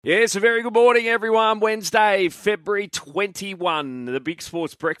Yes, a very good morning, everyone. Wednesday, February 21, the Big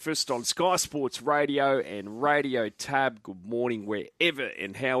Sports Breakfast on Sky Sports Radio and Radio Tab. Good morning wherever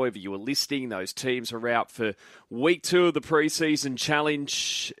and however you are listening. Those teams are out for week 2 of the preseason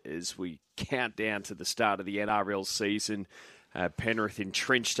challenge as we count down to the start of the NRL season. Penrith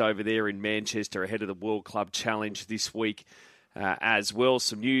entrenched over there in Manchester ahead of the World Club Challenge this week as well.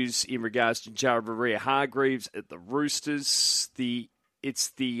 Some news in regards to Jared Hargreaves at the Roosters. It's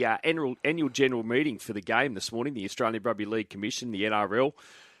the annual general meeting for the game this morning, the Australian Rugby League Commission, the NRL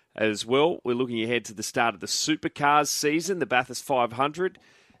as well. We're looking ahead to the start of the Supercars season, the Bathurst 500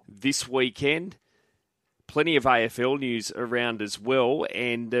 this weekend. Plenty of AFL news around as well.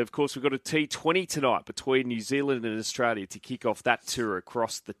 And, of course, we've got a T20 tonight between New Zealand and Australia to kick off that tour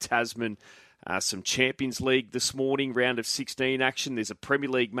across the Tasman. Some Champions League this morning, round of 16 action. There's a Premier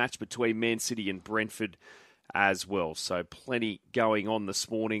League match between Man City and Brentford as well. So plenty going on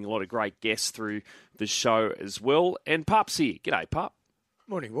this morning. A lot of great guests through the show as well. And Pup's here. G'day, Pup.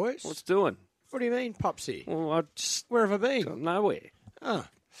 Morning, boys. What's doing? What do you mean, Pup's here? Well, Where have I been? Nowhere. Oh.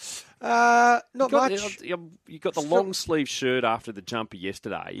 Not much. You got the long sleeve shirt after the jumper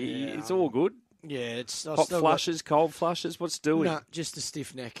yesterday. Yeah, it's all good. Yeah, it's hot flushes, cold flushes. What's doing? No, just a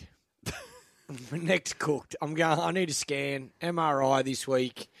stiff neck. My neck's cooked. I need a scan. MRI this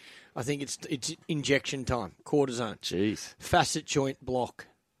week. I think it's injection time. Cortisone. Jeez. Facet joint block.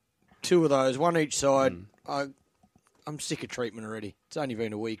 2 of those, one each side. I'm sick of treatment already. It's only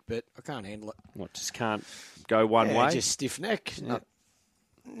been a week, but I can't handle it. What, just can't go one way? Just stiff neck.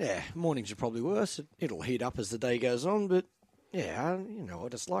 Mornings are probably worse. It'll heat up as the day goes on, but yeah, you know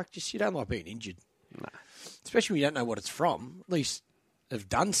what it's like. Just you don't like being injured. No. Especially when you don't know what it's from. At least have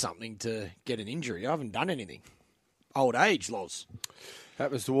done something to get an injury. I haven't done anything. Old age, Loz.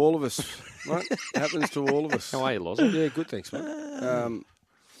 Happens to all of us, right? Happens to all of us. How are you, Loz? Yeah, good, thanks, mate.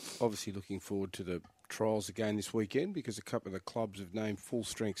 Obviously looking forward to the trials again this weekend because a couple of the clubs have named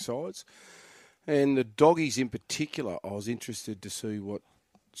full-strength sides. And the Doggies in particular, I was interested to see what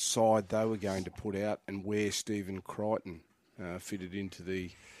side they were going to put out and where Stephen Crichton fitted into the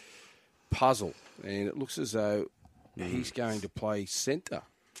puzzle. And it looks as though he's going to play centre.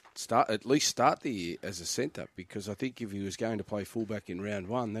 At least start the year as a centre, because I think if he was going to play fullback in round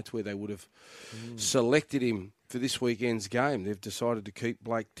 1, that's where they would have selected him for this weekend's game. They've decided to keep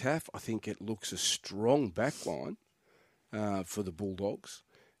Blake Taff. I think it looks a strong backline for the Bulldogs.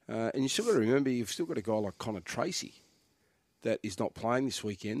 And you've still got to remember, you've still got a guy like Connor Tracy that is not playing this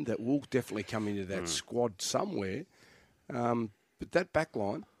weekend that will definitely come into that squad somewhere. But that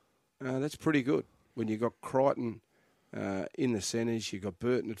backline, that's pretty good. When you've got Crichton in the centres, you've got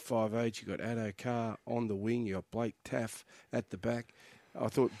Burton at 5'8", you've got Addo Carr on the wing, you've got Blake Taff at the back. I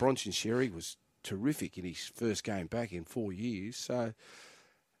thought Bronson Sherry was terrific in his first game back in 4 years. So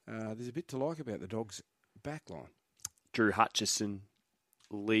there's a bit to like about the Dogs' backline. Drew Hutchison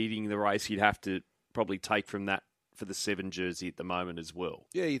leading the race. You'd have to probably take from that for the 7 jersey at the moment as well.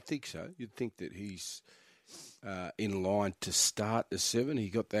 Yeah, you'd think so. You'd think that he's in line to start as 7. He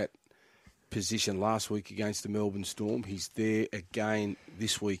got that position last week against the Melbourne Storm. He's there again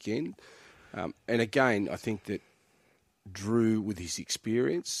this weekend. And again, I think that Drew, with his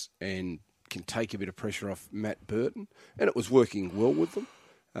experience, and can take a bit of pressure off Matt Burton. And it was working well with them,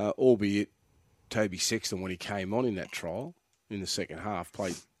 albeit Toby Sexton, when he came on in that trial in the second half,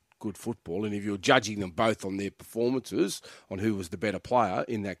 played good football. And if you're judging them both on their performances, on who was the better player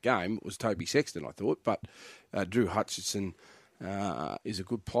in that game, it was Toby Sexton, I thought. But Drew Hutchison is a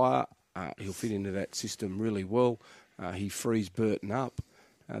good player. He'll fit into that system really well. He frees Burton up.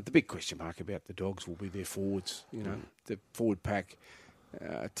 The big question mark about the Dogs will be their forwards. You know, the forward pack,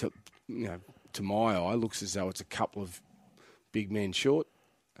 to my eye, looks as though it's a couple of big men short.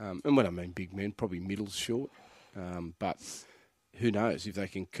 And when I mean big men, probably middles short. But who knows if they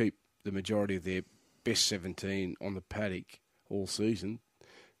can keep the majority of their best 17 on the paddock all season.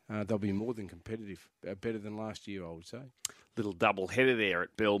 They'll be more than competitive, better than last year, I would say. Little double-header there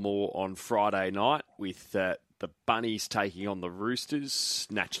at Belmore on Friday night with the Bunnies taking on the Roosters.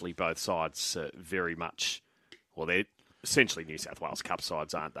 Naturally, both sides very much, well, they're essentially New South Wales Cup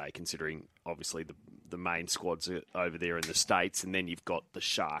sides, aren't they, considering obviously the main squads are over there in the States, and then you've got the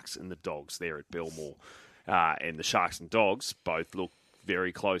Sharks and the Dogs there at Belmore. And the Sharks and Dogs both look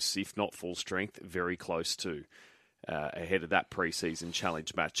very close, if not full strength, very close to ahead of that pre-season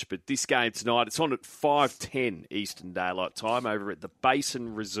challenge match. But this game tonight, it's on at 5:10 Eastern Daylight Time over at the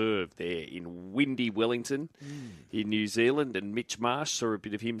Basin Reserve there in windy Wellington in New Zealand. And Mitch Marsh, saw a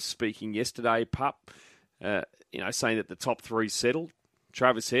bit of him speaking yesterday, Pup, saying that the top 3 settled.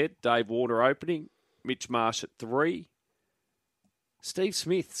 Travis Head, Dave Warner opening, Mitch Marsh at 3. Steve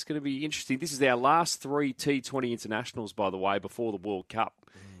Smith's going to be interesting. This is our last 3 T20 internationals, by the way, before the World Cup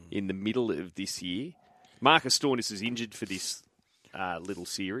in the middle of this year. Marcus Stoinis is injured for this little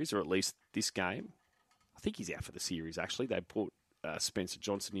series, or at least this game. I think he's out for the series, actually. They put Spencer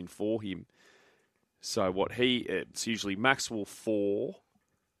Johnson in for him. So it's usually Maxwell 4,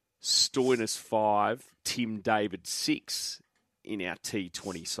 Stoinis 5, Tim David 6 in our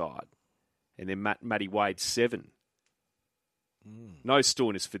T20 side. And then Matty Wade 7. No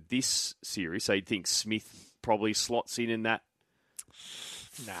Stoinis for this series, so you'd think Smith probably slots in that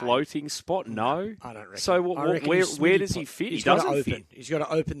floating spot. No, I don't reckon. So where does he fit? He's got to open. He's got to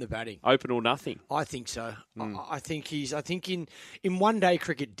open the batting. Open or nothing. I think so. I think in one day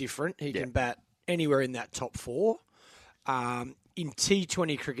cricket different. He can bat anywhere in that top 4. In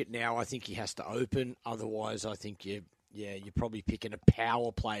T20 cricket now, I think he has to open. Otherwise, I think you're probably picking a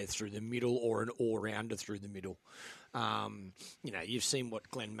power player through the middle or an all-rounder through the middle. You've seen what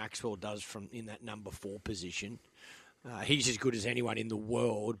Glenn Maxwell does in that number 4 position. He's as good as anyone in the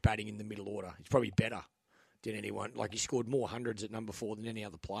world batting in the middle order. He's probably better than anyone. Like, he scored more hundreds at number 4 than any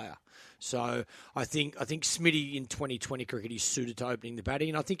other player. So I think Smitty in 2020 cricket is suited to opening the batting,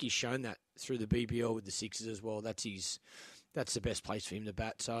 and I think he's shown that through the BBL with the Sixers as well. That's the best place for him to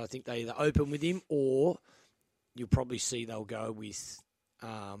bat. So I think they either open with him, or you'll probably see they'll go with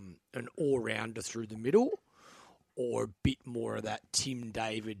an all-rounder through the middle, or a bit more of that Tim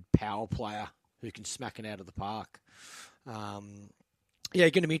David power player who can smack it out of the park. Going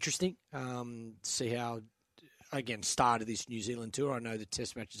to be interesting. See how, again, start of this New Zealand tour. I know the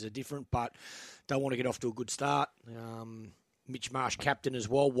test matches are different, but don't want to get off to a good start. Mitch Marsh captain as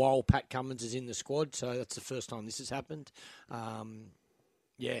well, while Pat Cummins is in the squad, so that's the first time this has happened. And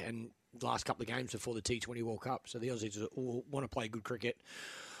the last couple of games before the T20 World Cup, so the Aussies all want to play good cricket,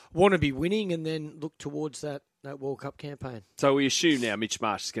 want to be winning, and then look towards that World Cup campaign. So we assume now Mitch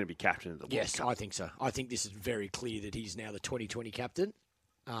Marsh is going to be captain of the World Cup. Yes, I think so. I think this is very clear that he's now the 2020 captain.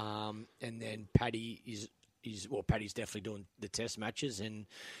 And then Paddy Paddy's definitely doing the test matches, and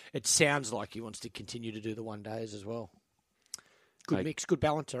it sounds like he wants to continue to do the one days as well. Good mix, good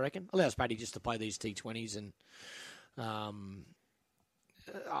balance, I reckon. Allows Paddy just to play these T20s, and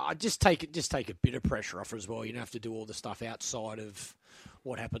just take a bit of pressure off as well. You don't have to do all the stuff outside of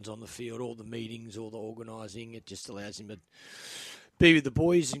what happens on the field, all the meetings, all the organising. It just allows him to be with the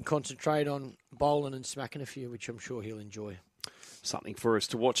boys and concentrate on bowling and smacking a few, which I'm sure he'll enjoy. Something for us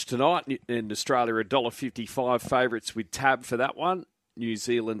to watch tonight. In Australia, $1.55 favourites with Tab for that one. New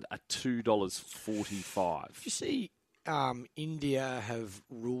Zealand are $2.45. You see, India have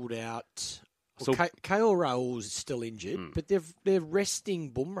ruled out. KL Rahul's still injured, but they're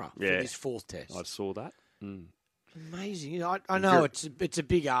resting Bumrah for this 4th test. I saw that. Amazing. I know it's a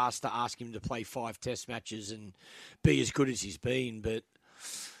big ask to ask him to play 5 test matches and be as good as he's been, but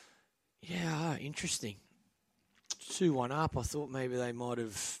interesting. 2-1 up. I thought maybe they might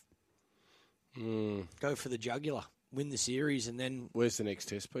have go for the jugular, win the series, and then... Where's the next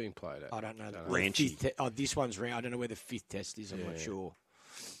test being played at? I don't know. Ranchi. This one's round. I don't know where the 5th test is. I'm not sure.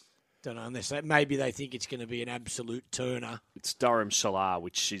 Don't know, unless maybe they think it's going to be an absolute turner. It's Durham Shalar,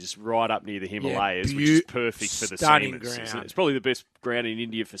 which is right up near the Himalayas, which is perfect for the stunning seamers. Ground. It's probably the best ground in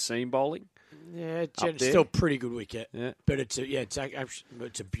India for seam bowling. Yeah, it's still pretty good wicket. Yeah. But it's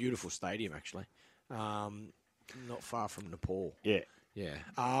a beautiful stadium, actually. Not far from Nepal. Yeah. Yeah.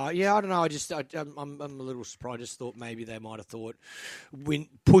 I don't know. I'm a little surprised. I just thought maybe they might have thought,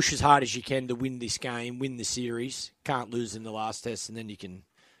 push as hard as you can to win this game, win the series. Can't lose in the last test, and then you can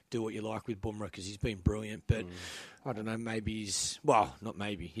do what you like with Bumrah because he's been brilliant. But I don't know, maybe he's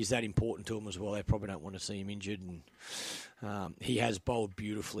that important to him as well. They probably don't want to see him injured, and he has bowled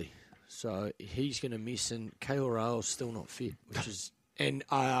beautifully. So he's going to miss, and KL Rahul's still not fit, which is... And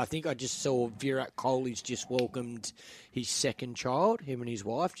I think I just saw Virat Kohli's just welcomed his second child. Him and his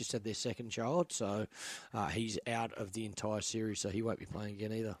wife just had their second child. So he's out of the entire series, so he won't be playing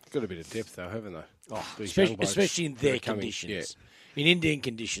again either. Got a bit of depth, though, haven't they? Oh, especially in their conditions. In Indian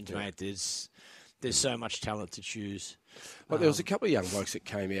conditions, mate, there's so much talent to choose. Well, there was a couple of young blokes that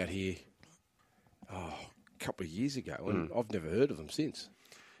came out here a couple of years ago, and I've never heard of them since.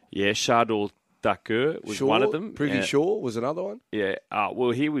 Yeah, Shardul Thakur was one of them. Prithvi Shaw was another one. Yeah,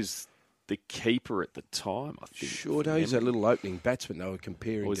 well, he was the keeper at the time, I think. Sure, no, he's a little opening batsman they were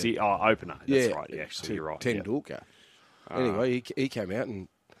comparing. Was he? Oh, opener. That's right. Yeah, actually, you're right. Tendulkar. Anyway, he came out and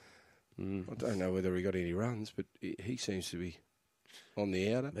I don't know whether he got any runs, but he seems to be on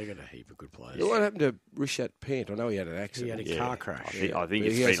the outer. They got a heap of good players. Yeah, what happened to Rishabh Pant? I know he had an accident. He had a car crash. I think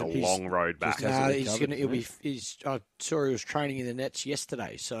it's been a long road back. I saw he was training in the nets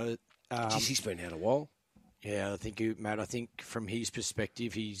yesterday, so... he's been out a while. Yeah, I think, Matt, from his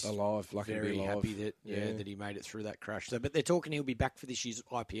perspective, he's alive, lucky very to be alive. happy that he made it through that crash. So, but they're talking he'll be back for this year's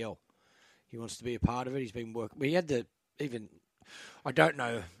IPL. He wants to be a part of it. He's been working. He had I don't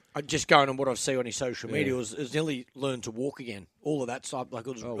know. Just going on what I see on his social media, it was nearly learned to walk again. All of that stuff, it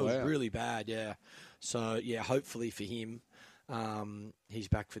was really bad. Yeah. So yeah, hopefully for him, he's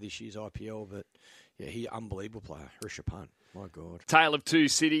back for this year's IPL. But yeah, he's an unbelievable player, Rishabh Pant. My God. Tale of Two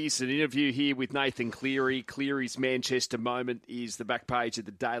Cities, an interview here with Nathan Cleary. Cleary's Manchester moment is the back page of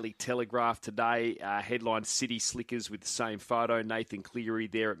the Daily Telegraph today. Headline, City Slickers with the same photo. Nathan Cleary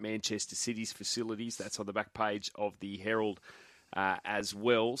there at Manchester City's facilities. That's on the back page of the Herald as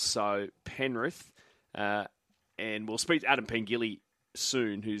well. So Penrith, and we'll speak to Adam Pengilly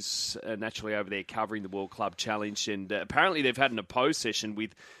soon, who's naturally over there covering the World Club Challenge. And apparently they've had an oppose session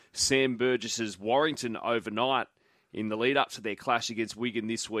with Sam Burgess's Warrington overnight in the lead-up to their clash against Wigan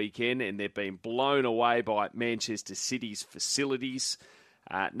this weekend, and they've been blown away by Manchester City's facilities.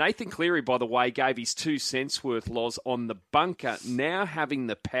 Nathan Cleary, by the way, gave his 2 cents worth, Loz, on the bunker now having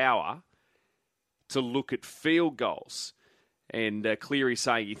the power to look at field goals. And Cleary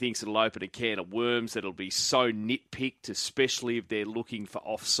saying he thinks it'll open a can of worms that'll be so nitpicked, especially if they're looking for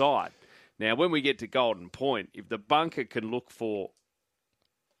offside. Now, when we get to Golden Point, if the bunker can look for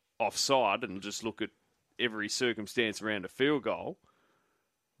offside and just look at every circumstance around a field goal,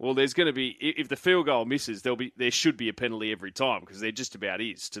 well, there's going to be, if the field goal misses, there should be a penalty every time, because there just about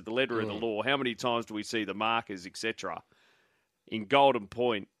is, to the letter of the law. How many times do we see the markers, etc.? In Golden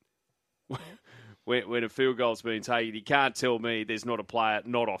Point, when a field goal's been taken, you can't tell me there's not a player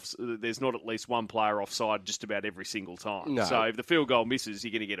there's not at least one player offside just about every single time. No. So if the field goal misses,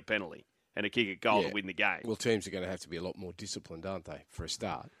 you're going to get a penalty and a kick at goal to win the game. Well, teams are going to have to be a lot more disciplined, aren't they, for a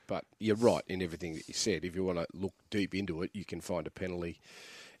start? But you're right in everything that you said. If you want to look deep into it, you can find a penalty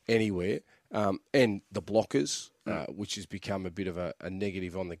anywhere. And the blockers, which has become a bit of a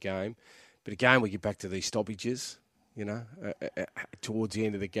negative on the game. But again, we get back to these stoppages, towards the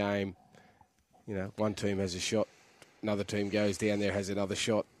end of the game. One team has a shot, another team goes down there, has another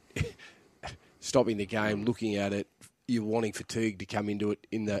shot. Stopping the game, looking at it, you're wanting fatigue to come into it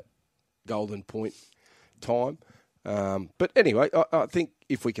in that Golden Point time. But anyway, I think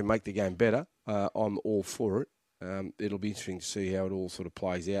if we can make the game better, I'm all for it. It'll be interesting to see how it all sort of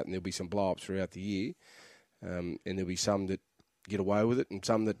plays out, and there'll be some blow-ups throughout the year. And there'll be some that get away with it and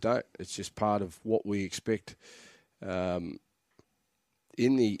some that don't. It's just part of what we expect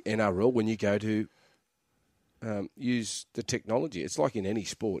in the NRL when you go to use the technology. It's like in any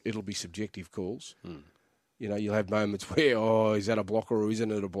sport. It'll be subjective calls. You'll have moments where, is that a blocker or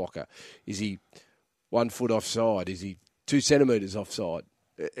isn't it a blocker? Is he 1 foot offside? Is he 2 centimetres offside?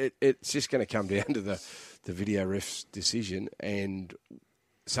 It's just going to come down to the video ref's decision, and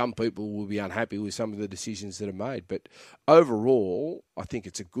some people will be unhappy with some of the decisions that are made. But overall, I think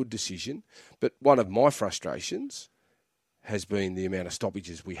it's a good decision. But one of my frustrations has been the amount of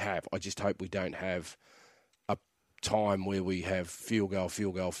stoppages we have. I just hope we don't have a time where we have field goal,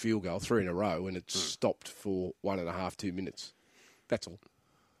 3 in a row, and it's stopped for 1.5, 2 minutes. That's all.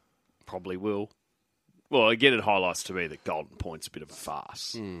 Probably will. Well, again, it highlights to me that Golden Point's a bit of a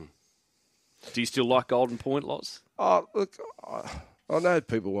farce. Do you still like Golden Point, Loz? Oh, look, I know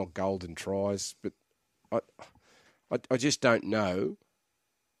people want golden tries, but I just don't know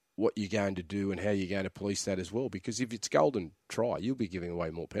what you're going to do and how you're going to police that as well. Because if it's golden try, you'll be giving away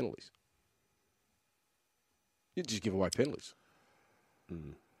more penalties. You just give away penalties.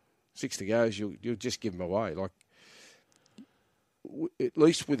 6 to go, you'll just give them away. Like, at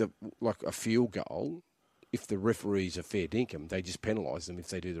least with a field goal, if the referees are fair dinkum, they just penalise them if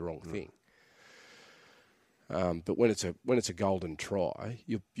they do the wrong thing. But when it's a golden try,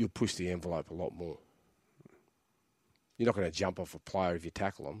 you'll push the envelope a lot more. You're not going to jump off a player if you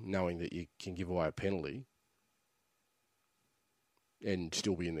tackle them, knowing that you can give away a penalty and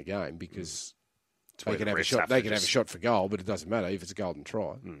still be in the game, because they can have a shot. They can have a shot for goal, but it doesn't matter if it's a golden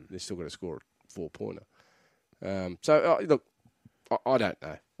try. They're still going to score a 4-pointer. Look, I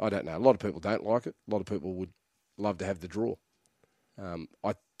don't know. A lot of people don't like it. A lot of people would love to have the draw.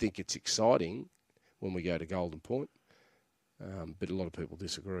 I think it's exciting when we go to Golden Point, but a lot of people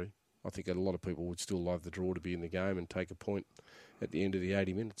disagree. I think a lot of people would still love the draw to be in the game and take a point at the end of the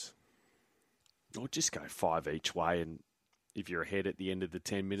 80 minutes. Or just go 5 each way, and if you're ahead at the end of the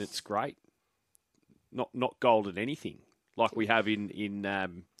 10 minutes, great. Not golden anything like we have in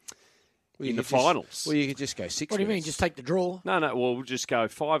the finals. You could just go 6 minutes. What do you mean? Just take the draw? No. Well, we'll just go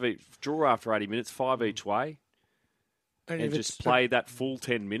 5 each, draw after 80 minute, 5 each way, and just play that full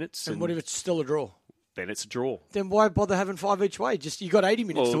 10 minutes. And what if it's still a draw? Then it's a draw. Then why bother having 5 each way? Just you got 80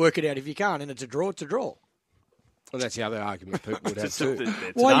 minutes to work it out. If you can't, and it's a draw, it's a draw. Well, that's the other argument people would have too.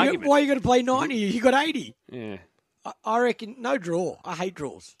 Why are you going to play 90? You got 80. Yeah. I reckon no draw. I hate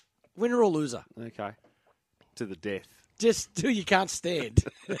draws. Winner or loser. Okay. To the death. Just till you can't stand.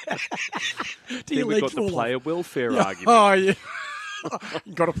 Then we've got the player welfare argument. Oh, yeah.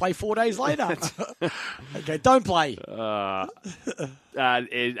 You've got to play 4 days later. Okay, don't play. Adam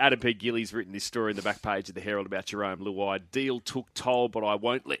Pengilly's written this story in the back page of the Herald about Jerome Luai. Deal took toll, but I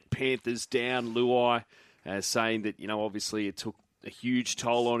won't let Panthers down. Luai saying that, obviously it took a huge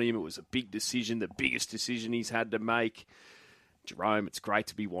toll on him. It was a big decision, the biggest decision he's had to make. Jerome, it's great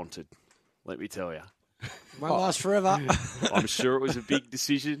to be wanted, let me tell you. Won't last forever. I'm sure it was a big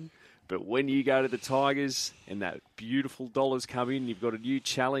decision. But when you go to the Tigers and that beautiful dollars come in, you've got a new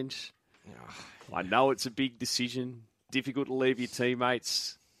challenge. I know it's a big decision, difficult to leave your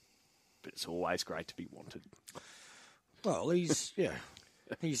teammates, but it's always great to be wanted. Well, he's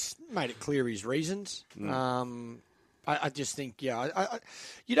made it clear his reasons. I just think,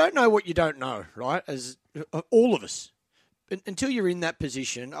 you don't know what you don't know, right? As all of us. Until you're in that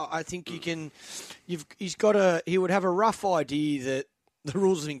position, I think he would have a rough idea that the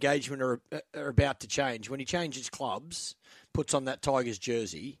rules of engagement are about to change. When he changes clubs, puts on that Tigers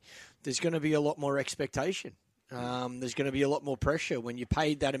jersey, there's going to be a lot more expectation. There's going to be a lot more pressure. When you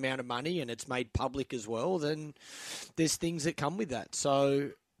paid that amount of money and it's made public as well, then there's things that come with that. So,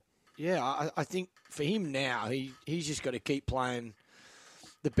 I think for him now, he's just got to keep playing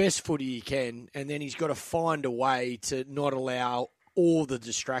the best footy he can, and then he's got to find a way to not allow all the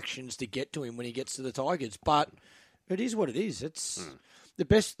distractions to get to him when he gets to the Tigers. But it is what it is. It's the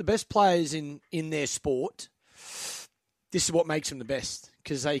best players in their sport. This is what makes them the best,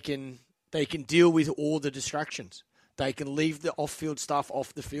 because they can deal with all the distractions. They can leave the off-field stuff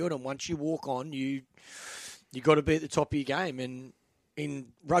off the field, and once you walk on, you got to be at the top of your game. And in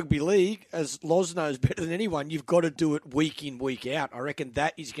rugby league, as Loz knows better than anyone, you've got to do it week in, week out. I reckon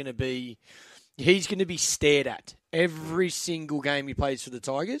that is going to be... He's going to be stared at. Every single game he plays for the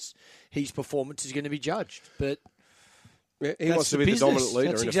Tigers, his performance is going to be judged. But he wants to be the dominant leader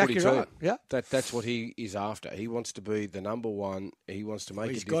that's in exactly a footy right. team. Yeah. That's what he is after. He wants to be the number one. He wants to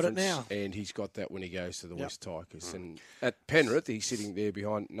make a difference. He's got it now. And he's got that when he goes to the West Tigers. And at Penrith, he's sitting there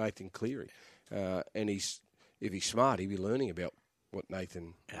behind Nathan Cleary. And if he's smart, he'll be learning about what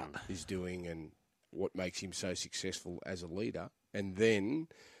Nathan is doing and what makes him so successful as a leader, and then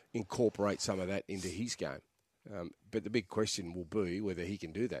incorporate some of that into his game. But the big question will be whether he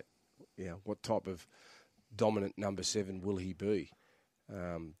can do that. What type of dominant number 7 will he be?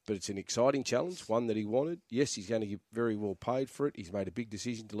 But it's an exciting challenge, one that he wanted. Yes, he's going to get very well paid for it. He's made a big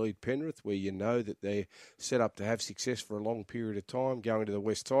decision to lead Penrith, where you know that they're set up to have success for a long period of time, going to the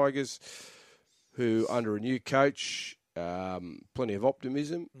West Tigers, who under a new coach... plenty of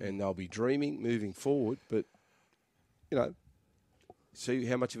optimism, and they'll be dreaming moving forward. But, see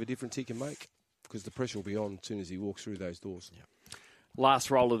how much of a difference he can make, because the pressure will be on as soon as he walks through those doors. Yeah.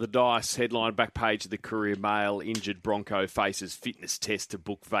 Last roll of the dice, headline back page of the Courier Mail, injured Bronco faces fitness test to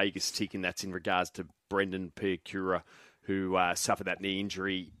book Vegas tick, and that's in regards to Brendan Piakura, who suffered that knee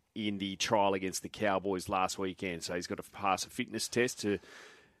injury in the trial against the Cowboys last weekend. So he's got to pass a fitness test to...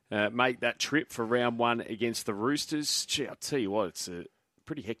 make that trip for round 1 against the Roosters. Gee, I'll tell you what, it's a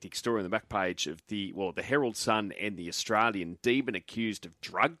pretty hectic story on the back page of the Herald Sun and the Australian. Demon accused of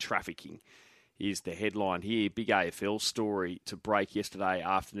drug trafficking is the headline here. Big AFL story to break yesterday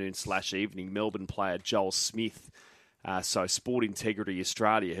afternoon/evening. Melbourne player Joel Smith, so Sport Integrity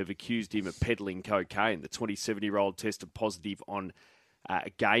Australia, have accused him of peddling cocaine. The 27-year-old tested positive on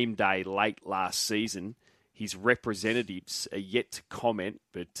a game day late last season. His representatives are yet to comment,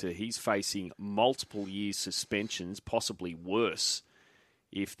 but he's facing multiple years suspensions, possibly worse,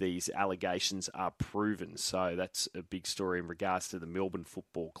 if these allegations are proven. So that's a big story in regards to the Melbourne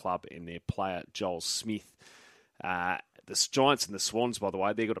Football Club and their player, Joel Smith. The Giants and the Swans, by the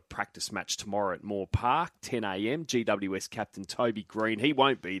way, they've got a practice match tomorrow at Moore Park, 10 a.m. GWS captain Toby Green, he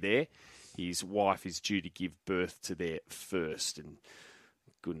won't be there. His wife is due to give birth to their first, and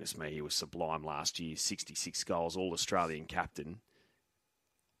goodness me, he was sublime last year. 66 goals, all-Australian captain.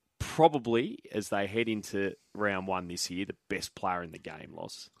 Probably, as they head into round 1 this year, the best player in the game,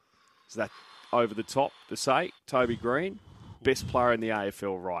 Loz. Is that over the top to say? Toby Green, best player in the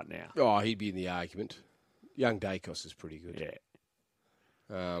AFL right now. Oh, he'd be in the argument. Young Dacos is pretty good.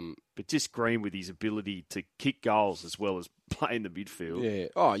 Yeah. But just Green with his ability to kick goals as well as play in the midfield. Yeah.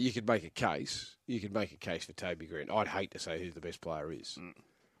 Oh, you could make a case. You could make a case for Toby Green. I'd hate to say who the best player is.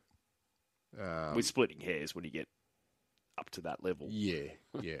 We're splitting hairs when you get up to that level. Yeah.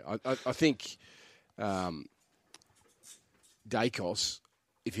 I think Dacos,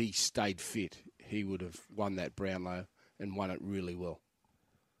 if he stayed fit, he would have won that Brownlow and won it really well.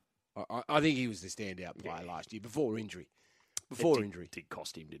 I think he was the standout player last year before injury. It did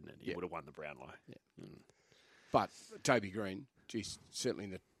cost him, didn't it? He would have won the Brownlow. Yeah. But Toby Green, geez, certainly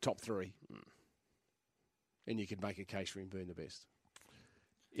in the top 3. And you could make a case for him being the best,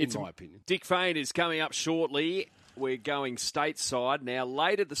 in my opinion. Dick Fain is coming up shortly. We're going stateside. Now,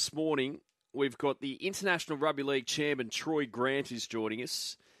 later this morning, we've got the International Rugby League chairman, Troy Grant, is joining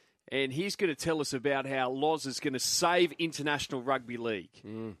us. And he's going to tell us about how Loz is going to save International Rugby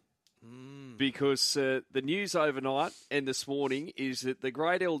League. Because the news overnight and this morning is that the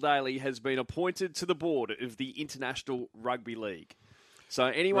great El Daly has been appointed to the board of the International Rugby League. So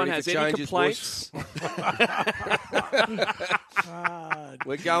anyone has any complaints...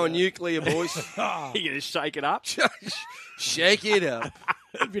 We're going nuclear, boys. You're going to shake it up? Shake it up.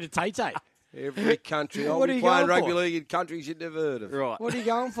 A bit of tay-tay. Every country. What are I'll be you playing going rugby for? league in countries you'd never heard of. Right. What are you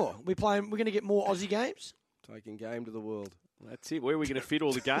going for? We're going to get more Aussie games? Taking game to the world. That's it. Where are we going to fit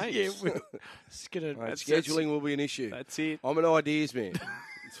all the games? Scheduling will be an issue. That's it. I'm an ideas man.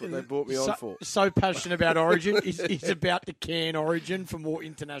 That's what they brought me on for. So passionate about Origin. He's about to can Origin for more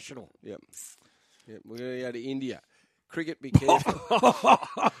international. Yep. We're going to go to India. Cricket, be careful.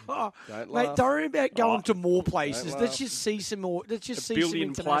 Don't laugh. Mate, don't worry about going to more places. Don't Let's laugh. just see some more. Let's just see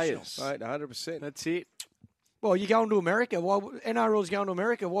billion some players. international. Mate, 100%. That's it. Well, you're going to America. NRL's going to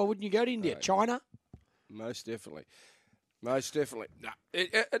America. Why wouldn't you go to India? China? Most definitely. No, it's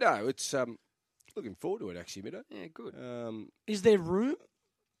looking forward to it, actually, Middo. Yeah, good. Is there room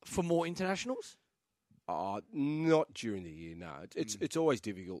for more internationals? Not during the year, no. It's always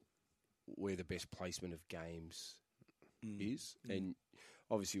difficult where the best placement of games is. And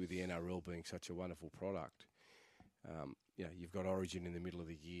obviously with the NRL being such a wonderful product, you've got Origin in the middle of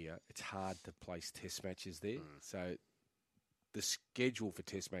the year. It's hard to place test matches there. So the schedule for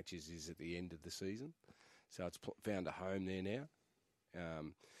test matches is at the end of the season. So it's found a home there now.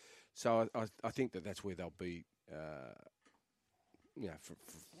 So I think that's where they'll be, for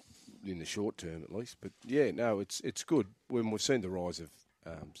in the short term at least. But yeah, no, it's good when we've seen the rise of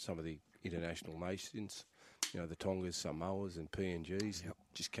some of the international nations. The Tongas, Samoas, and PNGs.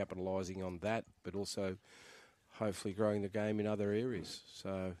 Just capitalising on that, but also hopefully growing the game in other areas.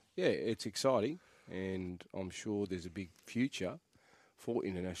 So yeah, it's exciting, and I'm sure there's a big future for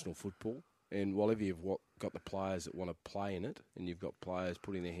international football. And while you've got the players that want to play in it, and you've got players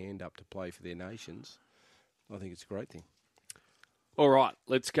putting their hand up to play for their nations, I think it's a great thing. All right,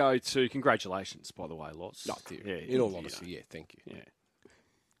 let's go to congratulations, by the way, Loz. Not there. Yeah, in all honesty, yeah, thank you. Yeah.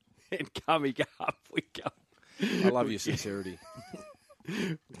 And coming up, we go. I love your sincerity.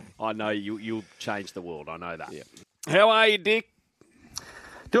 I know you'll change the world. I know that. Yeah. How are you, Dick?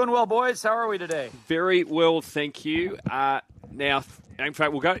 Doing well, boys. How are we today? Very well, thank you. Now, in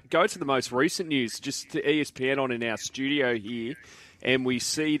fact, we'll go to the most recent news, just to ESPN on in our studio here, and we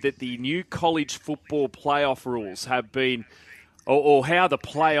see that the new college football playoff rules have been, or how the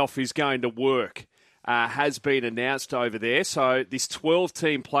playoff is going to work, has been announced over there. So this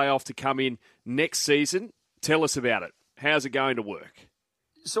 12-team playoff to come in next season, tell us about it. How's it going to work?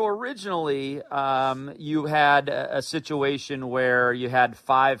 So originally, you had a situation where you had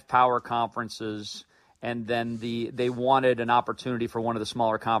 5 power conferences, and then they wanted an opportunity for one of the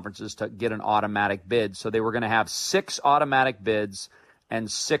smaller conferences to get an automatic bid. So they were going to have 6 automatic bids and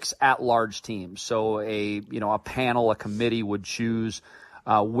 6 at-large teams. So a panel, a committee would choose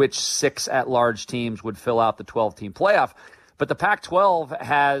which 6 at-large teams would fill out the 12-team playoff. But the Pac-12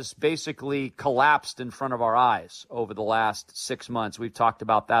 has basically collapsed in front of our eyes over the last 6 months. We've talked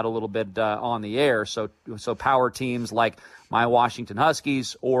about that a little bit on the air. So power teams like my Washington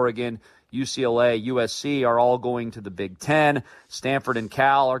Huskies, Oregon, UCLA, USC are all going to the Big Ten. Stanford and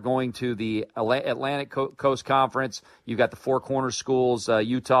Cal are going to the Atlantic Coast Conference. You've got the Four Corner schools,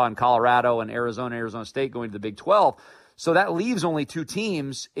 Utah and Colorado, and Arizona State going to the Big 12. So that leaves only 2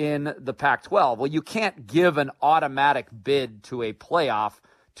 teams in the Pac-12. Well, you can't give an automatic bid to a playoff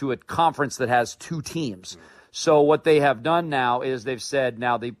to a conference that has 2 teams. So what they have done now is they've said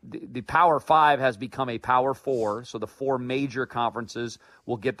now the Power 5 has become a Power 4. So the 4 major conferences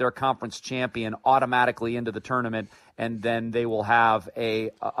will get their conference champion automatically into the tournament, and then they will have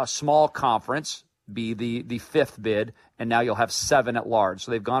a small conference be the 5th bid, and now you'll have 7 at large.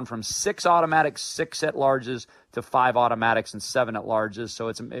 So they've gone from 6 automatics, 6 at larges to 5 automatics and 7 at larges. So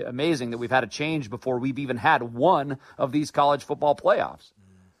it's amazing that we've had a change before we've even had one of these college football playoffs.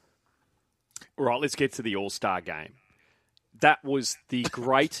 All right, let's get to the All-Star game. That was the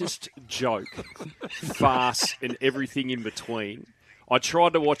greatest joke, farce, and everything in between. I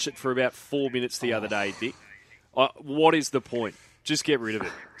tried to watch it for about 4 minutes the other day, Dick. What is the point? Just get rid of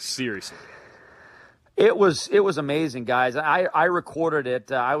it. Seriously. It was amazing, guys. I recorded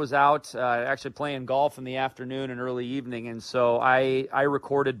it. I was out actually playing golf in the afternoon and early evening, and so I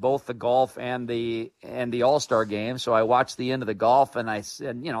recorded both the golf and the All-Star game. So I watched the end of the golf, and I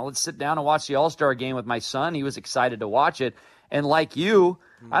said, let's sit down and watch the All-Star game with my son. He was excited to watch it, and like you,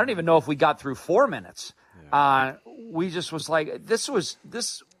 I don't even know if we got through 4 minutes. Yeah. We just was like,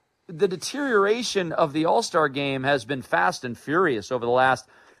 the deterioration of the All-Star game has been fast and furious over the last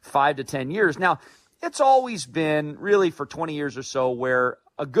 5 to 10 years. Now, it's always been really for 20 years or so where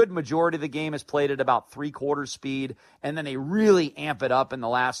a good majority of the game is played at about 3/4 speed, and then they really amp it up in the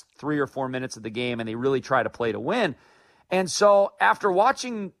last 3 or 4 minutes of the game, and they really try to play to win. And so after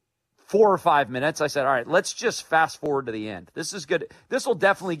watching 4 or 5 minutes, I said, all right, let's just fast forward to the end. This is good. This will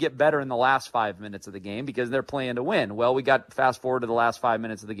definitely get better in the last 5 minutes of the game because they're playing to win. Well, we got fast forward to the last 5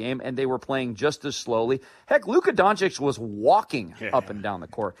 minutes of the game, and they were playing just as slowly. Heck, Luka Doncic was walking up and down the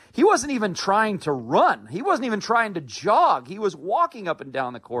court. He wasn't even trying to run. He wasn't even trying to jog. He was walking up and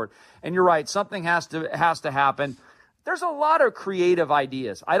down the court. And you're right, something has to happen. There's a lot of creative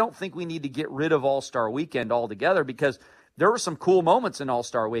ideas. I don't think we need to get rid of All-Star Weekend altogether because there were some cool moments in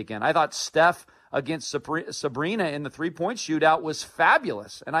All-Star Weekend. I thought Steph against Sabrina in the three-point shootout was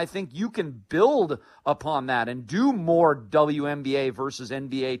fabulous. And I think you can build upon that and do more WNBA versus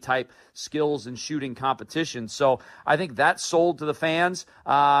NBA type skills and shooting competitions. So I think that sold to the fans.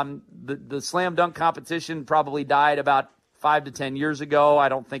 The slam dunk competition probably died about 5 to 10 years ago. I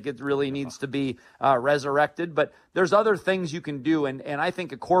don't think it really needs to be resurrected, but there's other things you can do. And I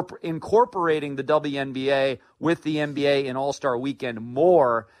think incorporating the WNBA with the NBA in All-Star Weekend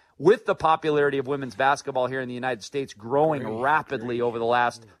more with the popularity of women's basketball here in the United States growing rapidly over the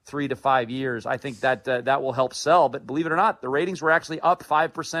last 3 to 5 years, I think that that will help sell. But believe it or not, the ratings were actually up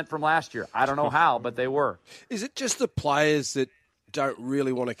 5% from last year. I don't know how, but they were. Is it just the players that don't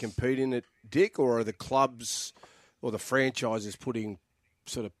really want to compete in it, Dick, or are the clubs or the franchises putting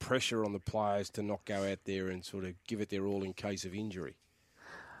sort of pressure on the players to not go out there and sort of give it their all in case of injury?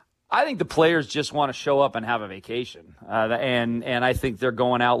 I think the players just want to show up and have a vacation, and I think they're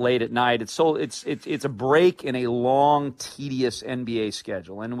going out late at night. It's a break in a long, tedious NBA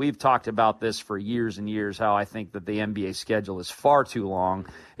schedule, and we've talked about this for years and years. How I think that the NBA schedule is far too long.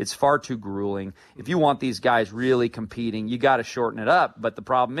 It's far too grueling. If you want these guys really competing, you got to shorten it up. But the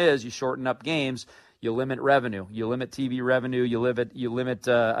problem is, you shorten up games, you limit revenue, you limit TV revenue, you limit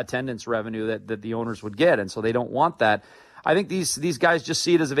attendance revenue that the owners would get, and so they don't want that. I think these guys just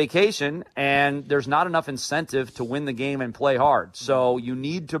see it as a vacation, and there's not enough incentive to win the game and play hard. So you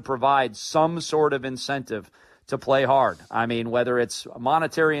need to provide some sort of incentive to play hard. I mean, whether it's a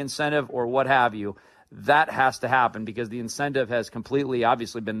monetary incentive or what have you, that has to happen because the incentive has completely,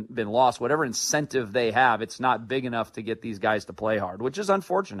 obviously, been lost. Whatever incentive they have, it's not big enough to get these guys to play hard, which is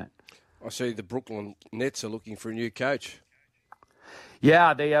unfortunate. I see the Brooklyn Nets are looking for a new coach.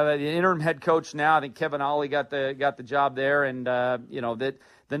 Yeah, they have an interim head coach now. I think Kevin Ollie got the job there, and that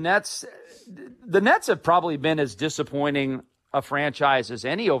the Nets have probably been as disappointing a franchise as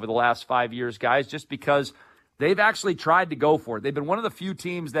any over the last 5 years, guys, just because they've actually tried to go for it. They've been one of the few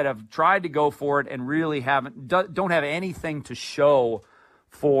teams that have tried to go for it and really don't have anything to show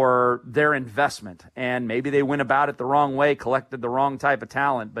for their investment. And maybe they went about it the wrong way, collected the wrong type of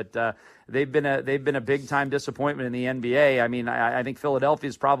talent, but they've been a big time disappointment in the NBA. I mean, I think Philadelphia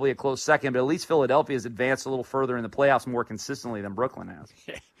is probably a close second, but at least Philadelphia has advanced a little further in the playoffs more consistently than Brooklyn has.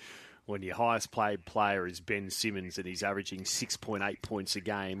 Yeah. When your highest paid player is Ben Simmons and he's averaging 6.8 points a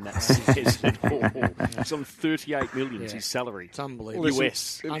game, that says it all. It's on $38 million his salary. It's unbelievable.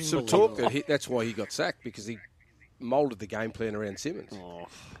 US. There's some talk that that's why he got sacked, because he moulded the game plan around Simmons. Oh,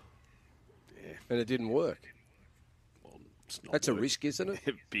 yeah. And it didn't work. Well, it's not That's a risk, isn't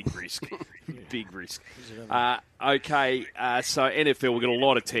it? Big risk. Big risk. Okay, so NFL, we've got a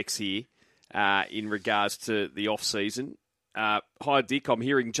lot of texts here in regards to the off-season. Hi, Dick. I'm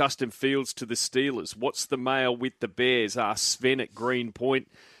hearing Justin Fields to the Steelers. What's the mail with the Bears? Sven at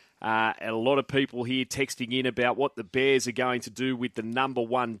Greenpoint. And a lot of people here texting in about what the Bears are going to do with the number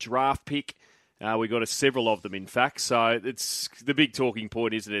 1 draft pick. We've got several of them, in fact. So it's the big talking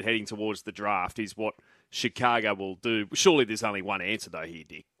point, isn't it, heading towards the draft, is what Chicago will do. Surely there's only one answer, though, here,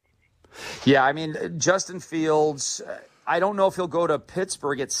 Dick. Yeah, I mean, Justin Fields, I don't know if he'll go to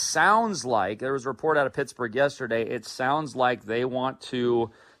Pittsburgh. It sounds like, there was a report out of Pittsburgh yesterday, it sounds like they want to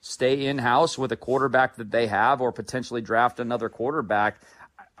stay in-house with a quarterback that they have or potentially draft another quarterback.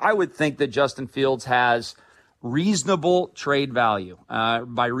 I would think that Justin Fields has reasonable trade value.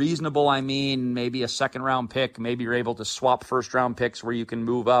 By reasonable, I mean maybe a second-round pick. Maybe you're able to swap first-round picks where you can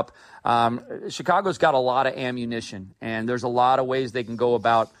move up. Chicago's got a lot of ammunition, and there's a lot of ways they can go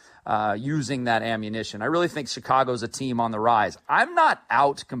about using that ammunition. I really think Chicago's a team on the rise. I'm not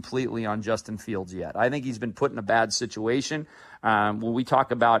out completely on Justin Fields yet. I think he's been put in a bad situation. When we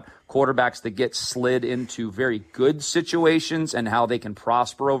talk about quarterbacks that get slid into very good situations and how they can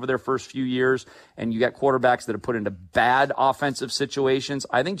prosper over their first few years, and you got quarterbacks that are put into bad offensive situations,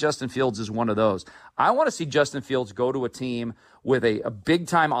 I think Justin Fields is one of those. I want to see Justin Fields go to a team with a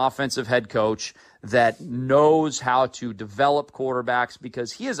big-time offensive head coach that knows how to develop quarterbacks,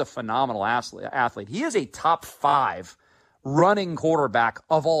 because he is a phenomenal athlete. He is a top 5 running quarterback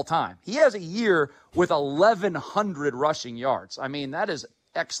of all time. He has a year with 1,100 rushing yards. I mean, that is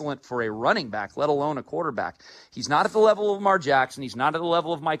excellent for a running back, let alone a quarterback. He's not at the level of Lamar Jackson. He's not at the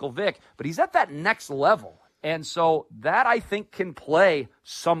level of Michael Vick, but he's at that next level. And so that, I think, can play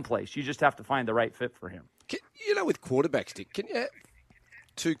someplace. You just have to find the right fit for him. With quarterbacks, Dick, can you have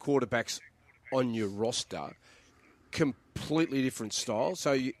 2 quarterbacks on your roster, completely different styles?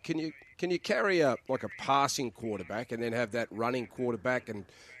 So can you carry a passing quarterback and then have that running quarterback and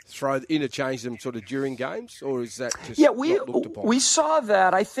interchange them sort of during games, or is that just not looked upon? We saw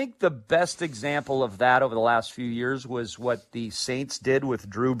that. I think the best example of that over the last few years was what the Saints did with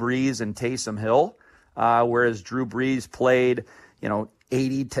Drew Brees and Taysom Hill, whereas Drew Brees played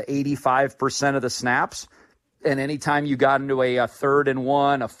 80 to 85% of the snaps. And anytime you got into a 3rd and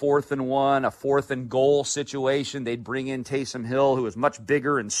 1, a 4th and 1, a 4th and goal situation, they'd bring in Taysom Hill, who was much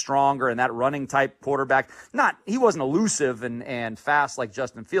bigger and stronger, and that running type quarterback. He wasn't elusive and fast like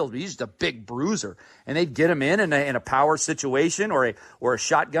Justin Fields, but he's just a big bruiser. And they'd get him in a power situation or a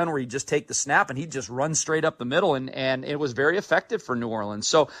shotgun where he'd just take the snap and he'd just run straight up the middle, and it was very effective for New Orleans.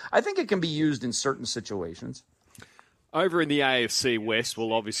 So I think it can be used in certain situations. Over in the AFC West,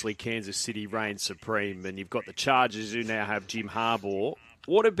 well, obviously Kansas City reigns supreme, and you've got the Chargers who now have Jim Harbaugh.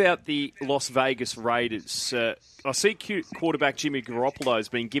 What about the Las Vegas Raiders? I see quarterback Jimmy Garoppolo has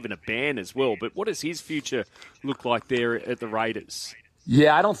been given a ban as well, but what does his future look like there at the Raiders?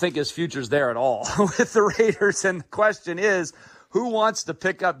 Yeah, I don't think his future's there at all with the Raiders, and the question is, who wants to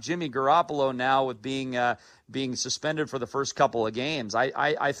pick up Jimmy Garoppolo now with being suspended for the first couple of games?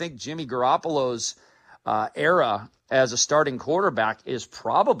 I think Jimmy Garoppolo's era as a starting quarterback is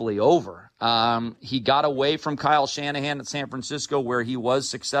probably over. He got away from Kyle Shanahan at San Francisco, where he was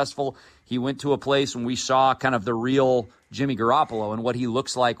successful. He went to a place when we saw kind of the real Jimmy Garoppolo and what he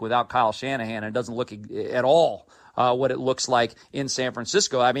looks like without Kyle Shanahan. It doesn't look at all what it looks like in San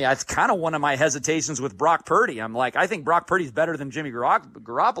Francisco. I mean, that's kind of one of my hesitations with Brock Purdy. I'm like, I think Brock Purdy's better than Jimmy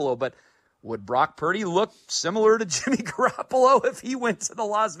Garoppolo, but would Brock Purdy look similar to Jimmy Garoppolo if he went to the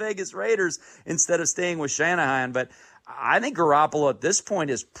Las Vegas Raiders instead of staying with Shanahan? But I think Garoppolo at this point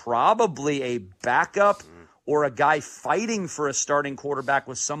is probably a backup or a guy fighting for a starting quarterback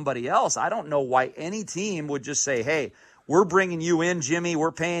with somebody else. I don't know why any team would just say, hey, we're bringing you in, Jimmy.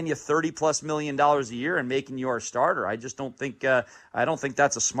 We're paying you $30+ million a year and making you our starter. I just don't think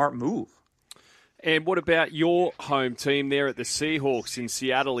that's a smart move. And what about your home team there at the Seahawks in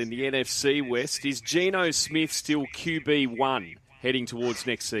Seattle in the NFC West? Is Geno Smith still QB1 heading towards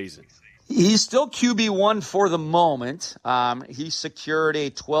next season? He's still QB1 for the moment. He secured a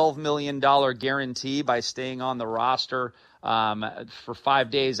 $12 million guarantee by staying on the roster for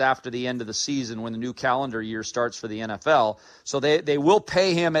 5 days after the end of the season when the new calendar year starts for the NFL. So they will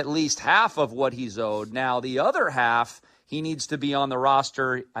pay him at least half of what he's owed. Now, the other half, he needs to be on the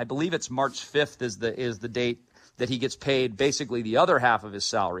roster. I believe it's March 5th is the date that he gets paid basically the other half of his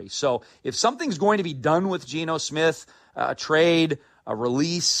salary. So if something's going to be done with Geno Smith, a trade, a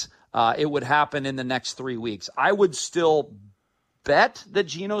release, it would happen in the next 3 weeks. I would still bet that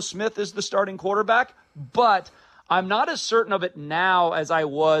Geno Smith is the starting quarterback, but I'm not as certain of it now as I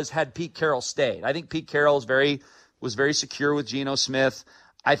was had Pete Carroll stayed. I think Pete Carroll was very secure with Geno Smith.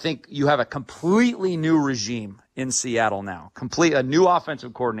 I think you have a completely new regime in Seattle now. A new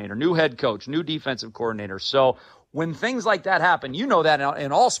offensive coordinator, new head coach, new defensive coordinator. So when things like that happen, you know that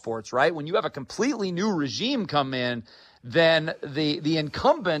in all sports, right? When you have a completely new regime come in, then the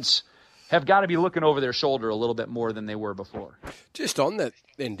incumbents have got to be looking over their shoulder a little bit more than they were before. Just on that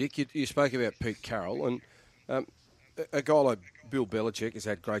then, Dick, you spoke about Pete Carroll, and a guy like Bill Belichick has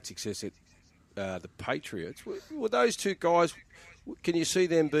had great success at the Patriots. Were those two guys, can you see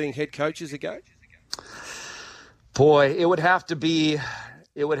them being head coaches again? Boy, it would have to be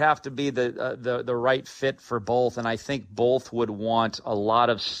the right fit for both, and I think both would want a lot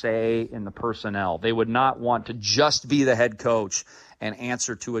of say in the personnel. They would not want to just be the head coach and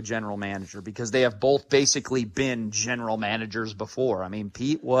answer to a general manager, because they have both basically been general managers before. I mean,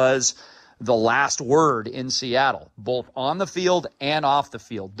 Pete was the last word in Seattle, both on the field and off the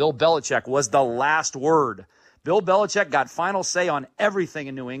field. Bill Belichick was the last word Bill Belichick got final say on everything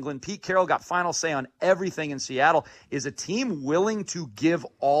in New England. Pete Carroll got final say on everything in Seattle. Is a team willing to give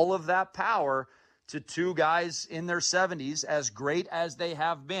all of that power to two guys in their 70s, as great as they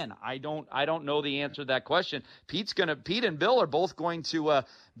have been? I don't know the answer to that question. Pete and Bill are both going to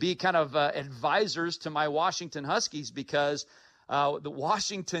be kind of advisors to my Washington Huskies, because the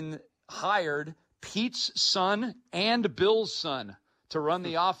Washington hired Pete's son and Bill's son to run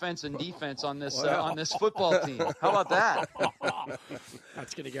the offense and defense on this football team. How about that?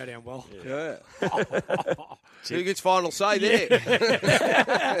 That's going to go down well. Yeah. Who gets final say there?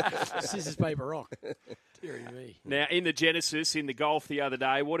 Scissors, paper, rock. Deary me. Now, in the Genesis, in the golf the other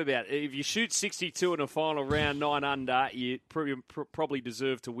day, what about if you shoot 62 in a final round, 9 under, you probably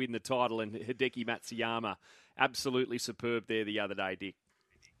deserve to win the title, and Hideki Matsuyama, absolutely superb there the other day, Dick.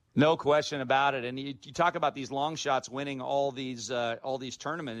 No question about it. And you talk about these long shots winning all these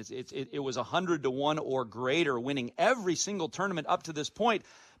tournaments. It was 100-1 or greater, winning every single tournament up to this point.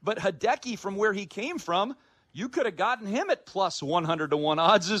 But Hideki, from where he came from, you could have gotten him at plus 100-1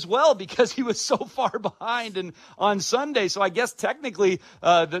 odds as well, because he was so far behind on Sunday. So I guess technically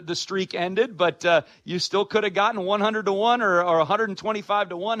the streak ended, but you still could have gotten 100-1 or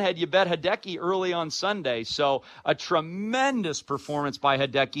 125-1 had you bet Hideki early on Sunday. So a tremendous performance by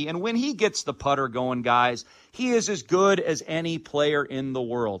Hideki. And when he gets the putter going, guys, he is as good as any player in the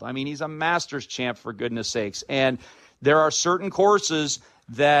world. I mean, he's a Masters champ, for goodness sakes. And there are certain courses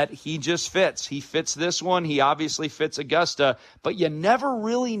that he just fits. He fits this one. He obviously fits Augusta, but you never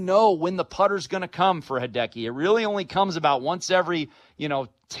really know when the putter's going to come for Hideki. It really only comes about once every,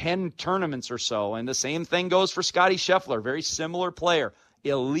 10 tournaments or so. And the same thing goes for Scotty Scheffler, very similar player.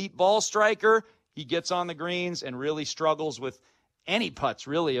 Elite ball striker. He gets on the greens and really struggles with any putts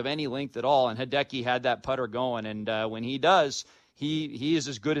really of any length at all. And Hideki had that putter going. And when he does, he is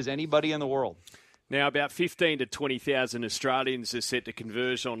as good as anybody in the world. Now, about 15 to 20,000 Australians are set to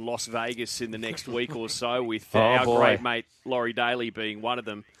converge on Las Vegas in the next week or so, with our great mate Laurie Daly being one of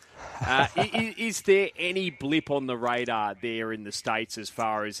them. Is there any blip on the radar there in the States as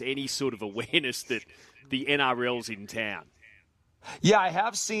far as any sort of awareness that the NRL's in town? Yeah, I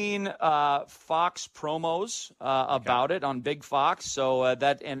have seen Fox promos about it on Big Fox. So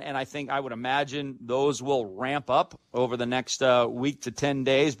and I would imagine those will ramp up over the next week to 10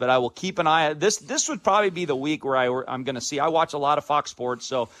 days. But I will keep an eye. This would probably be the week where I'm going to see. I watch a lot of Fox Sports,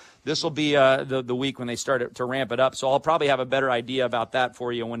 so this will be the week when they start to ramp it up. So I'll probably have a better idea about that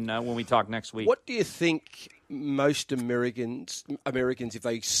for you when we talk next week. What do you think most Americans, if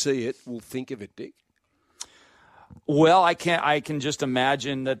they see it, will think of it, Dick? Well, I can just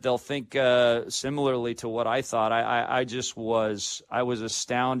imagine that they'll think similarly to what I thought. I was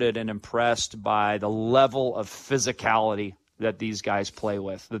astounded and impressed by the level of physicality that these guys play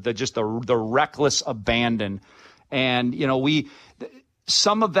with. The reckless abandon, and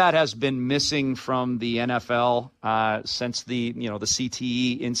some of that has been missing from the NFL since the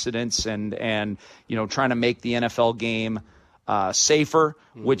CTE incidents and trying to make the NFL game safer,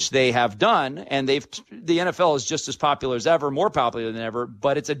 which they have done, and the NFL is just as popular as ever, more popular than ever,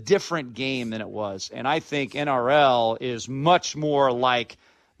 but it's a different game than it was. And I think NRL is much more like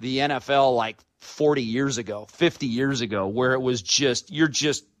the NFL like 40 years ago, 50 years ago, where it was you're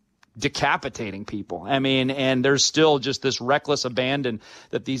just decapitating people. I mean, and there's still just this reckless abandon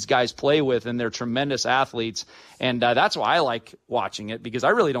that these guys play with, and they're tremendous athletes. And that's why I like watching it, because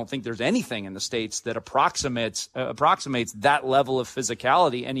I really don't think there's anything in the States that approximates that level of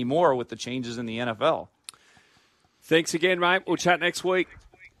physicality anymore with the changes in the NFL. Thanks again, mate. We'll chat next week.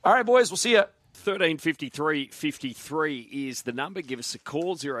 All right, boys. We'll see you. 1353 is the number. Give us a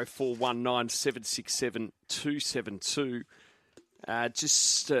call, 0419 767 272. At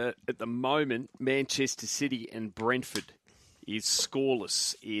the moment, Manchester City and Brentford is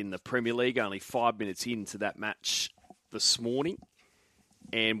scoreless in the Premier League, only 5 minutes into that match this morning.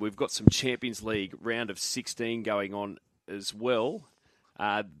 And we've got some Champions League round of 16 going on as well,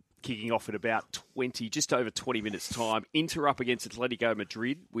 kicking off at about just over 20 minutes' time. Inter up against Atletico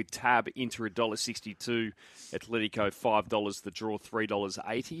Madrid with tab Inter $1.62, Atletico $5, the draw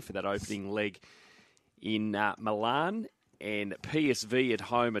 $3.80 for that opening leg in Milan. And PSV at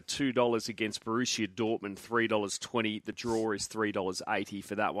home are $2 against Borussia Dortmund, $3.20. The draw is $3.80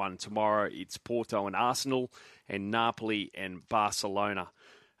 for that one. Tomorrow it's Porto and Arsenal, and Napoli and Barcelona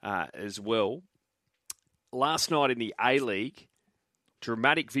as well. Last night in the A-League,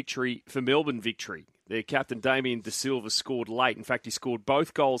 dramatic victory for Melbourne Victory. Their captain Damien De Silva scored late. In fact, he scored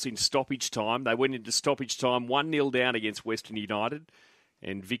both goals in stoppage time. They went into stoppage time 1-0 down against Western United,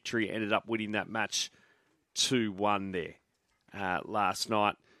 and Victory ended up winning that match 2-1 there. Last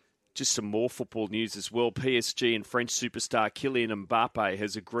night. Just some more football news as well. PSG and French superstar Kylian Mbappe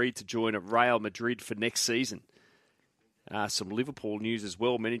has agreed to join at Real Madrid for next season. Some Liverpool news as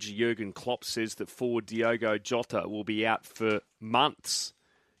well. Manager Jurgen Klopp says that forward Diogo Jota will be out for months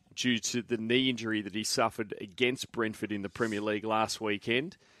due to the knee injury that he suffered against Brentford in the Premier League last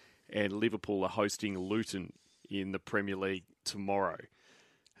weekend. And Liverpool are hosting Luton in the Premier League tomorrow.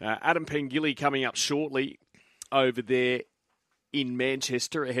 Adam Pengilly coming up shortly over there in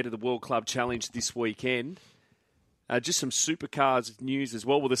Manchester ahead of the World Club Challenge this weekend. Just some supercars news as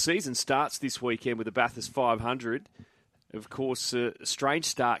well. Well, the season starts this weekend with the Bathurst 500. Of course, a strange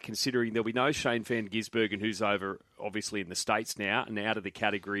start considering there'll be no Shane Van Gisbergen, who's over, obviously, in the States now, and out of the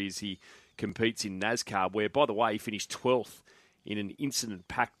categories he competes in NASCAR, where, by the way, he finished 12th in an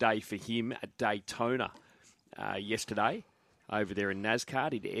incident-packed day for him at Daytona yesterday over there in NASCAR,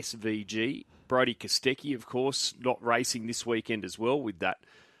 did SVG. Brody Kostecki, of course, not racing this weekend as well with that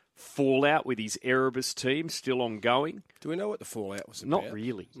fallout with his Erebus team still ongoing. Do we know what the fallout was about? Not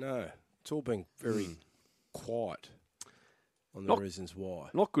really. No. It's all been very quiet on the reasons why.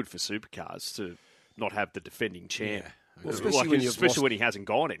 Not good for supercars to not have the defending champ. Yeah. Well, especially when he hasn't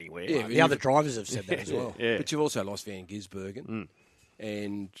gone anywhere. Yeah, the other drivers have said that as well. Yeah. But you've also lost Van Gisbergen.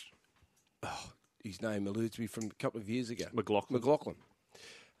 And his name eludes me from a couple of years ago. McLaughlin.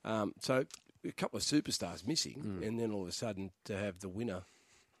 So a couple of superstars missing, and then all of a sudden to have the winner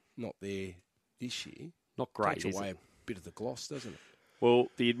not there this year. Not great, takes away a bit of the gloss, doesn't it? Well,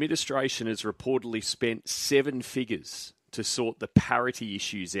 the administration has reportedly spent 7 figures to sort the parity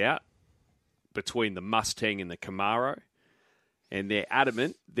issues out between the Mustang and the Camaro. And they're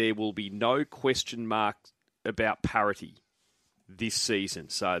adamant there will be no question mark about parity this season.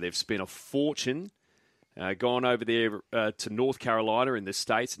 So they've spent a fortune, gone over there to North Carolina in the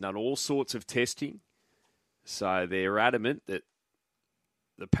States and done all sorts of testing. So they're adamant that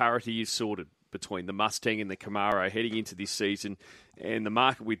the parity is sorted between the Mustang and the Camaro heading into this season. And the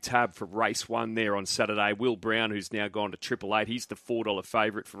market with tab for race 1 there on Saturday. Will Brown, who's now gone to 888, he's the $4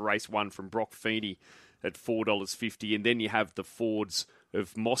 favourite for race 1 from Brock Feeney at $4.50. And then you have the Fords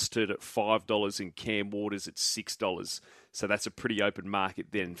of Mostert at $5 and Cam Waters at $6. So that's a pretty open market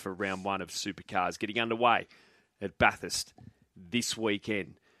then for round 1 of supercars getting underway at Bathurst this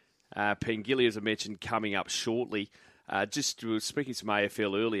weekend. Pengilly, as I mentioned, coming up shortly. Just speaking to some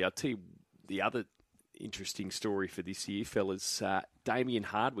AFL earlier, I'll tell you the other interesting story for this year, fellas. Damien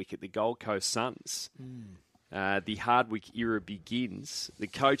Hardwick at the Gold Coast Suns. The Hardwick era begins. The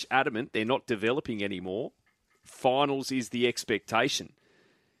coach adamant they're not developing anymore. Finals is the expectation.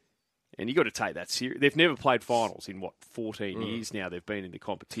 And you've got to take that serious. They've never played finals in, 14 years now they've been in the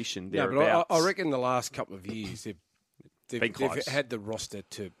competition. But I reckon the last couple of years they've had the roster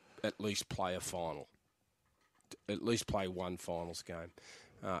to at least play a final, at least play one finals game.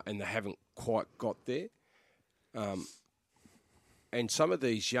 And they haven't quite got there. And some of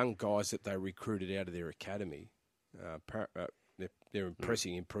these young guys that they recruited out of their academy, they're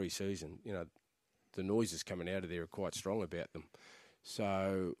impressing in pre-season. You know, the noises coming out of there are quite strong about them.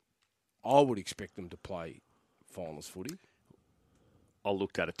 So I would expect them to play finals footy. I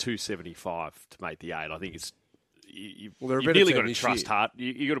looked at a 275 to make the 8. I think it's you've really got to trust Hard.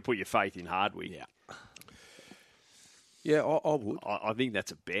 You got to put your faith in Hardwick. Yeah, I would. I think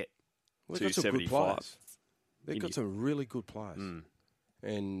that's a bet. Well, they've got some good players. They've got some really good players.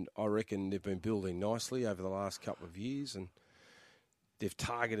 And I reckon they've been building nicely over the last couple of years. And they've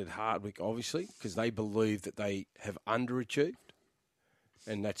targeted Hardwick, obviously, because they believe that they have underachieved.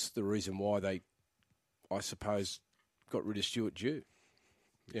 And that's the reason why they, I suppose, got rid of Stuart Dew.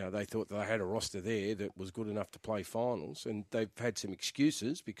 You know, they thought they had a roster there that was good enough to play finals. And they've had some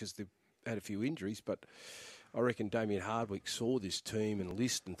excuses because they've had a few injuries, but I reckon Damien Hardwick saw this team and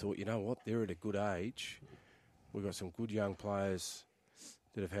list and thought, you know what, they're at a good age. We've got some good young players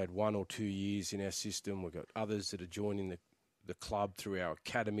that have had 1 or 2 years in our system. We've got others that are joining the club through our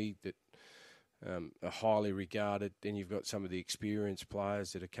academy that are highly regarded. Then you've got some of the experienced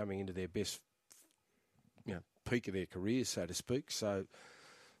players that are coming into their best, peak of their careers, so to speak. So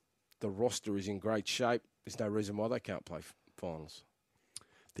the roster is in great shape. There's no reason why they can't play finals.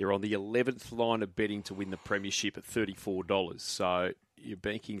 They're on the 11th line of betting to win the premiership at $34. So you're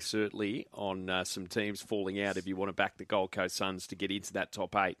banking certainly on some teams falling out if you want to back the Gold Coast Suns to get into that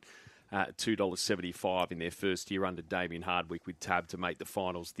top 8. $2.75 in their first year under Damien Hardwick with tab to make the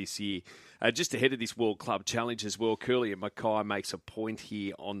finals this year. Just ahead of this World Club Challenge as well, Curly and Mackay makes a point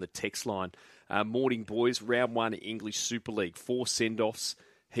here on the text line. Morning, boys. Round 1 English Super League. 4 send-offs,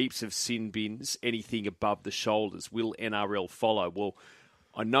 heaps of sin bins, anything above the shoulders. Will NRL follow? Well,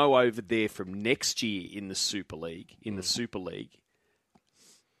 I know over there from next year in the Super League,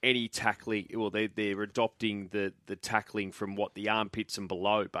 any tackling. Well, they're adopting the tackling from the armpits and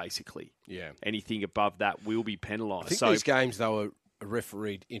below, basically. Yeah. Anything above that will be penalised. I think these games, though, are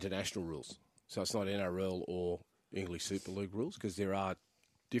refereed international rules. So it's not NRL or English Super League rules because there are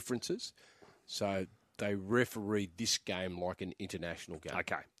differences. So they referee this game like an international game.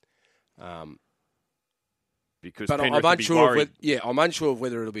 Okay. Because but Penrith I'm unsure. I'm unsure of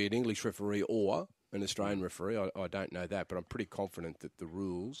whether it'll be an English referee or an Australian referee. I don't know that, but I'm pretty confident that the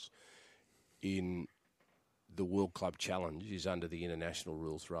rules in the World Club Challenge is under the international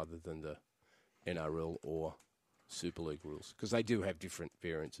rules rather than the NRL or Super League rules because they do have different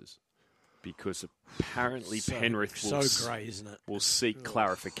variances. Because apparently Penrith grey, isn't it? will seek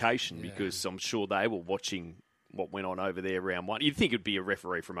clarification because I'm sure they were watching what went on over there round one. You'd think it'd be a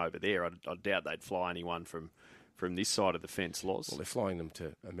referee from over there. I doubt they'd fly anyone from this side of the fence, Loz. Well, they're flying them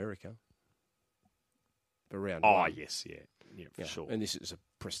to America for round one. Oh, yes, yeah, for sure. And this is a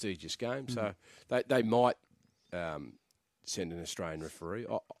prestigious game, so they might send an Australian referee.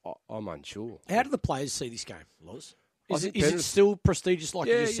 I'm unsure. How do the players see this game, Loz? Is it still prestigious like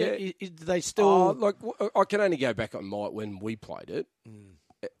you said? Do they still... I can only go back on when we played it.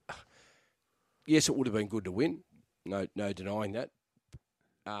 Yes, it would have been good to win. No denying that.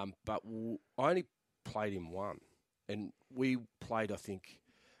 But I only played in one. And we played, I think,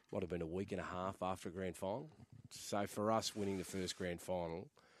 might have been a week and a half after a grand final. So for us winning the first grand final...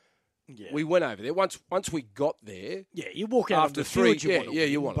 Yeah. We went over there. Once we got there, you walk out after of the field,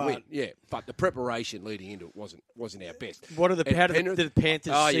 you want to win. Yeah, but the preparation leading into it wasn't our best. How do the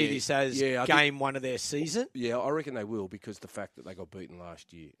Panthers see this as game one of their season? Yeah, I reckon they will because the fact that they got beaten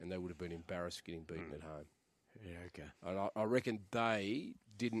last year and they would have been embarrassed getting beaten at home. Yeah, okay. And I reckon they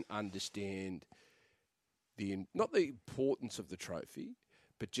didn't understand not the importance of the trophy,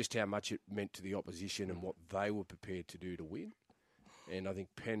 but just how much it meant to the opposition and what they were prepared to do to win. And I think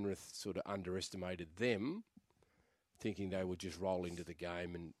Penrith sort of underestimated them, thinking they would just roll into the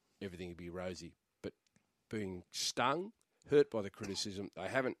game and everything would be rosy. But being stung, hurt by the criticism, they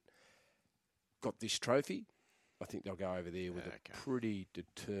haven't got this trophy. I think they'll go over there with a pretty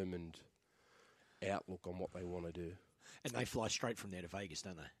determined outlook on what they want to do. And they fly straight from there to Vegas,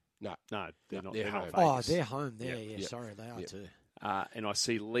 don't they? No, they're not. They're home. Vegas. Oh, they're home there. Yeah, sorry, they are too. And I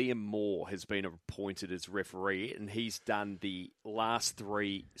see Liam Moore has been appointed as referee, and he's done the last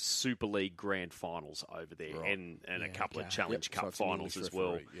 3 Super League grand finals over there, and a couple of Challenge Cup finals as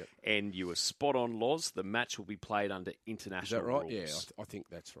well. Yep. And you were spot on, Loz. The match will be played under international rules. Is that right? Rules. Yeah, I think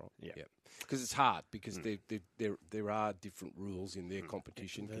that's right. Yeah. Because it's hard, because there are different rules in their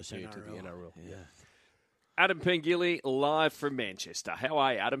competition compared to the NRL. Yeah. Adam Pengilly, live from Manchester. How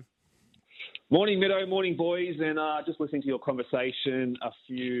are you, Adam? Morning, Meadow. Morning, boys. And just listening to your conversation a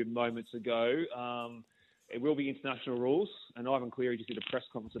few moments ago, it will be international rules. And Ivan Cleary just did a press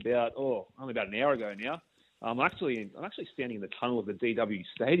conference only about an hour ago now. I'm actually standing in the tunnel of the DW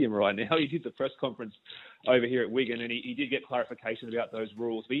Stadium right now. He did the press conference over here at Wigan, and he did get clarification about those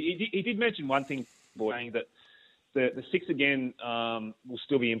rules. But he did mention one thing, saying that the 6 again will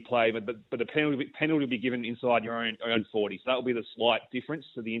still be in play, but the penalty will be given inside your own 40. So that will be the slight difference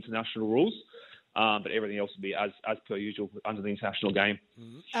to the international rules. But everything else will be as per usual under the international game.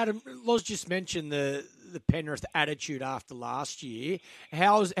 Adam, Loz just mentioned the Penrith attitude after last year.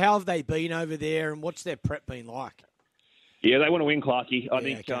 How have they been over there, and what's their prep been like? Yeah, they want to win, Clarkie. I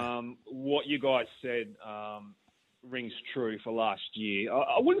think what you guys said rings true for last year.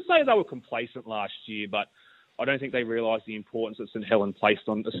 I wouldn't say they were complacent last year, but I don't think they realised the importance that St Helens placed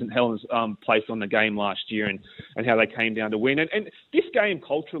on the game last year and how they came down to win. And this game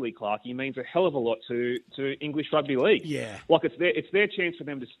culturally, Clarkie, means a hell of a lot to English rugby league. Yeah, like it's their chance for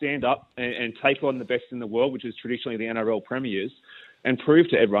them to stand up and take on the best in the world, which is traditionally the NRL premiers, and prove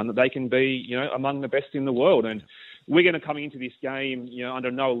to everyone that they can be among the best in the world. And we're going to come into this game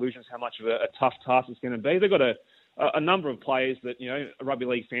under no illusions how much of a tough task it's going to be. They've got a number of players that rugby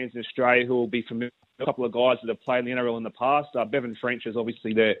league fans in Australia who will be familiar. A couple of guys that have played in the NRL in the past. Bevan French is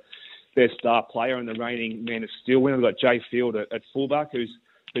obviously their star player and the reigning Man of Steel winner. We've got Jay Field at fullback, who's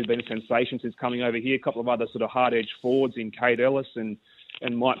been a sensation since coming over here. A couple of other sort of hard-edged forwards in Cade Ellis and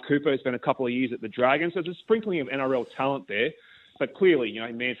Mike Cooper, who's spent a couple of years at the Dragons. So there's a sprinkling of NRL talent there. But clearly,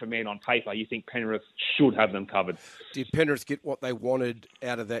 man for man on paper, you think Penrith should have them covered. Did Penrith get what they wanted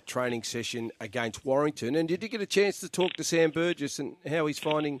out of that training session against Warrington? And did you get a chance to talk to Sam Burgess and how he's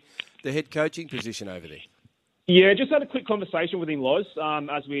finding the head coaching position over there? Yeah, just had a quick conversation with him, Loz,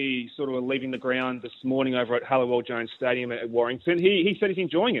 as we sort of were leaving the ground this morning over at Halliwell Jones Stadium at Warrington. He said he's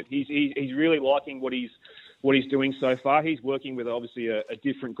enjoying it. He's really liking what he's doing so far. He's working with obviously a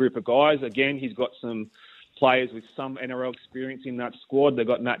different group of guys. Again, he's got some players with some NRL experience in that squad. They've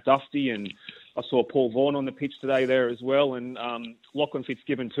got Matt Dufty, and I saw Paul Vaughan on the pitch today there as well. And Lachlan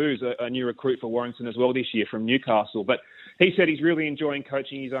Fitzgibbon too is a new recruit for Warrington as well this year from Newcastle. But he said he's really enjoying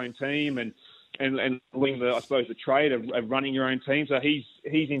coaching his own team and doing the trade of running your own team. So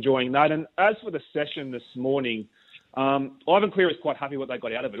he's enjoying that. And as for the session this morning, Ivan Cleary is quite happy what they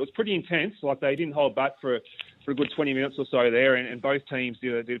got out of it. It was pretty intense. Like, they didn't hold back for a good 20 minutes or so there, and both teams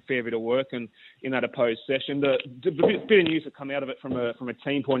did a fair bit of work in that opposed session. The bit of news that come out of it from a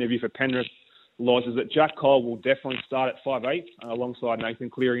team point of view for Penrith, Loz, is that Jack Cole will definitely start at 5'8", alongside Nathan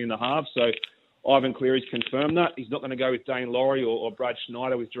Cleary in the half. So Ivan Cleary's confirmed that. He's not going to go with Dane Laurie or Brad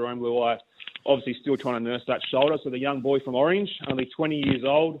Schneider, with Jerome Luai obviously still trying to nurse that shoulder. So the young boy from Orange, only 20 years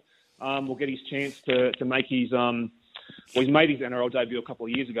old, will get his chance to make his... he's made his NRL debut a couple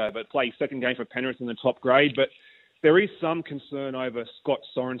of years ago, but played his second game for Penrith in the top grade. But there is some concern over Scott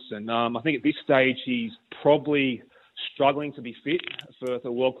Sorensen. I think at this stage he's probably struggling to be fit for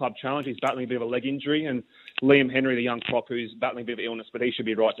the World Club Challenge. He's battling a bit of a leg injury, and Liam Henry, the young prop, who's battling a bit of illness, but he should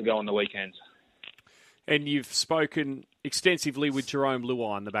be right to go on the weekend. And you've spoken extensively with Jerome Luai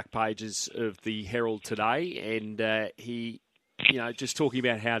on the back pages of the Herald today, and he, just talking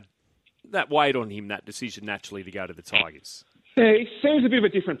about how that weighed on him, that decision naturally to go to the Tigers. Yeah, he seems a bit of a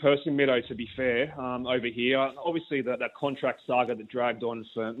different person, Meadow, to be fair, over here. Obviously, that contract saga that dragged on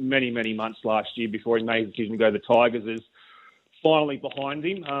for many, many months last year before he made the decision to go to the Tigers is finally behind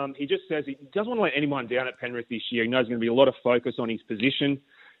him. He just says he doesn't want to let anyone down at Penrith this year. He knows there's going to be a lot of focus on his position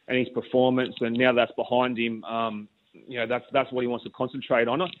and his performance, and now that's behind him, that's what he wants to concentrate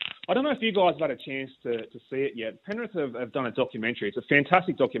on. I don't know if you guys have had a chance to see it yet. Penrith have done a documentary. It's a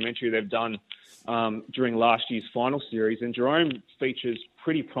fantastic documentary they've done during last year's final series, and Jerome features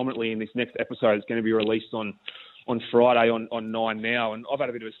pretty prominently in this next episode. It's going to be released on Friday on 9 Now, and I've had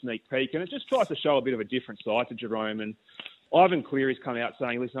a bit of a sneak peek, and it just tries to show a bit of a different side to Jerome. And Ivan Cleary's come out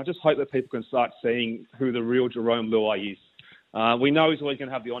saying, listen, I just hope that people can start seeing who the real Jerome Luai is. We know he's always going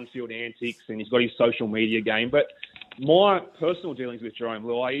to have the on-field antics, and he's got his social media game, but my personal dealings with Jerome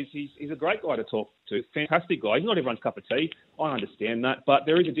Luai is he's a great guy to talk to, fantastic guy. He's not everyone's cup of tea. I understand that, but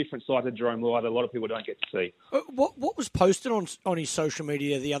there is a different side to Jerome Luai that a lot of people don't get to see. What was posted on his social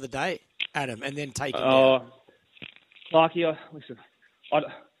media the other day, Adam, and then taken down? Clarkie, listen,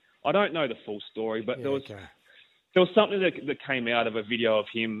 I don't know the full story, but there was something that came out of a video of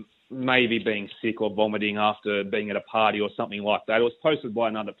him maybe being sick or vomiting after being at a party or something like that. It was posted by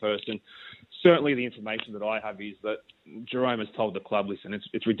another person. Certainly the information that I have is that Jerome has told the club, listen,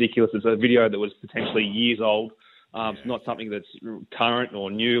 it's ridiculous. It's a video that was potentially years old. It's not something that's current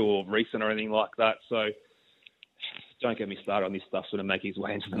or new or recent or anything like that. So don't get me started on this stuff sort of making his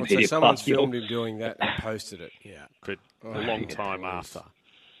way into the media. So someone's filmed him doing that and posted it. Yeah, but a long time after.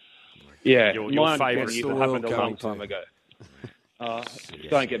 Yeah, your favourite is it happened a long time ago.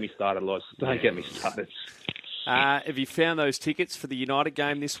 Don't get me started, Loz. Don't get me started. Have you found those tickets for the United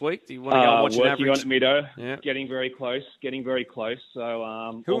game this week? Do you want to go and watch an average? Working on it, Middo. Yeah. Getting very close.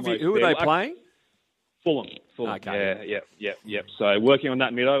 So, who are they playing? Fulham. Okay. Yeah. So working on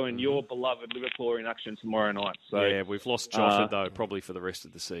that, Middo, and your beloved Liverpool are in action tomorrow night. So yeah, we've lost Joffa though, probably for the rest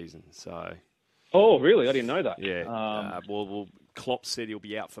of the season. So. Oh, really? I didn't know that. Yeah. Well, Klopp said he'll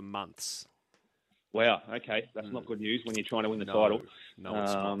be out for months. Wow. Okay, that's not good news when you're trying to win the title. No,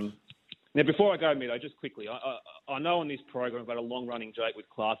 it's not. Now, before I go, Middo, just quickly, I know on this program I've had a long-running joke with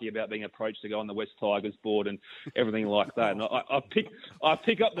Clarkie about being approached to go on the West Tigers board and everything like that. And I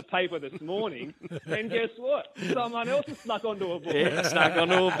pick up the paper this morning, and guess what? Someone else has snuck onto a board. Yeah, snuck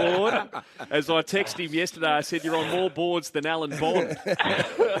onto a board. As I texted him yesterday, I said, you're on more boards than Alan Bond.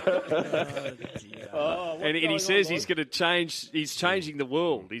 And he says he's going to change. He's changing the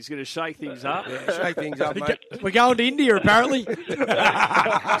world. He's going to shake things up. Yeah, shake things up, mate. We're going to India, apparently.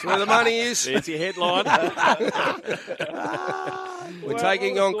 That's where the money is. There's your headline. We're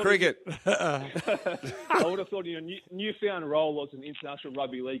taking on cricket. I would have thought, newfound role as an international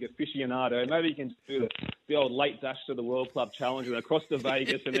rugby league aficionado. Maybe you can do the old late dash to the World Club Challenge and across to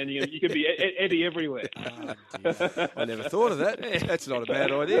Vegas, and then you could be Eddie everywhere. I never thought of that. That's not a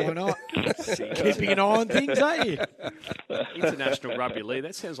bad idea. Why not? Keeping an eye on things, ain't you? International rugby league.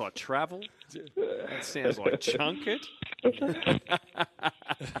 That sounds like travel. That sounds like chunk it.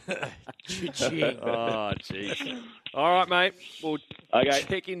 Cha-ching. Oh, jeez. All right, mate. We'll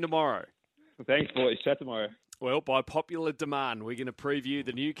check in tomorrow. Thanks, boys. Chat tomorrow. Well, by popular demand, we're going to preview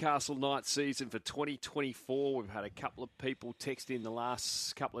the Newcastle Knights season for 2024. We've had a couple of people text in the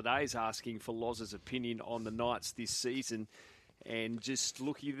last couple of days asking for Loz's opinion on the Knights this season. And just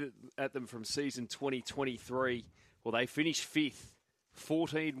looking at them from season 2023, well, they finished 5th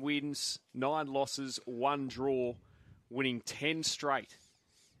 14 wins, 9 losses, 1 draw, winning 10 straight,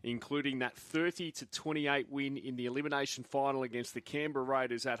 including that 30-28 win in the elimination final against the Canberra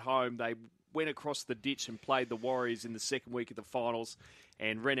Raiders at home. They went across the ditch and played the Warriors in the second week of the finals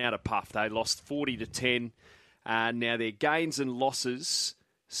and ran out of puff. They lost 40-10. Now their gains and losses,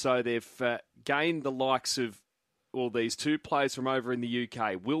 so they've gained the likes of these 2 players from over in the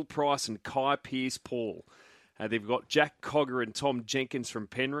UK, Will Price and Kai Pearce-Paul. They've got Jack Cogger and Tom Jenkins from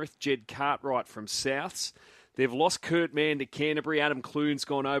Penrith, Jed Cartwright from Souths. They've lost Kurt Mann to Canterbury. Adam Clune's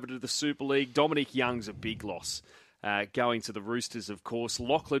gone over to the Super League. Dominic Young's a big loss, going to the Roosters, of course.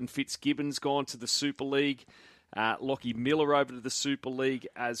 Lachlan Fitzgibbon's gone to the Super League. Lockie Miller over to the Super League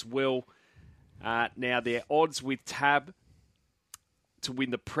as well. Now their odds with Tab to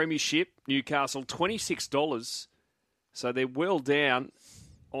win the premiership, Newcastle, $26. So they're well down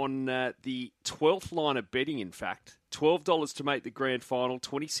on the 12th line of betting, in fact. $12 to make the grand final,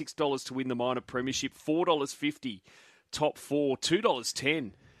 $26 to win the minor premiership, $4.50 top 4,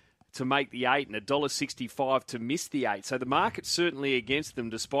 $2.10 to make the 8, and $1.65 to miss the 8. So the market's certainly against them,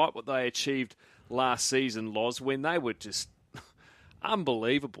 despite what they achieved last season, Loz, when they were just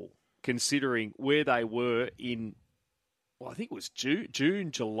unbelievable, considering where they were in, I think it was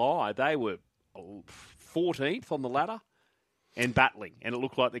June, July. They were 14th on the ladder and battling, and it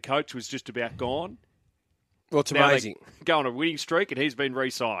looked like the coach was just about gone. Well, it's now amazing. Go on a winning streak, and he's been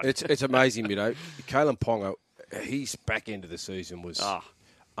re-signed. It's amazing, Kalen Ponga, his back end of the season was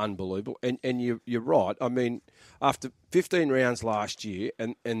unbelievable. And you're right. I mean, after 15 rounds last year,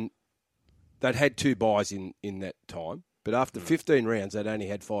 and they'd had 2 buys in that time, but after 15 rounds, they'd only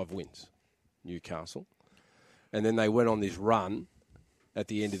had 5 wins, Newcastle. And then they went on this run at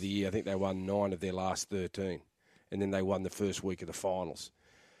the end of the year. I think they won 9 of their last 13. And then they won the first week of the finals.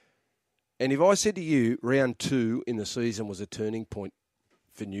 And if I said to you, round 2 in the season was a turning point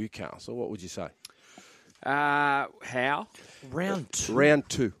for Newcastle, what would you say? How? Round 2. Round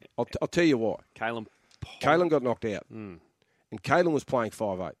 2. I'll tell you why. Kalen got knocked out. And Kalen was playing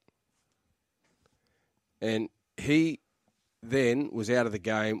 5'8". And he then was out of the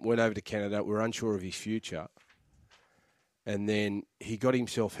game, went over to Canada. We were unsure of his future. And then he got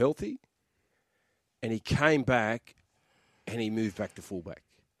himself healthy. And he came back and he moved back to fullback.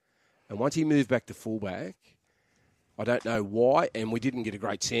 And once he moved back to fullback, I don't know why, and we didn't get a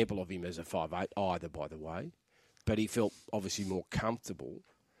great sample of him as a 5'8" either, by the way, but he felt obviously more comfortable.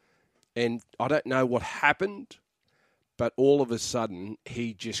 And I don't know what happened, but all of a sudden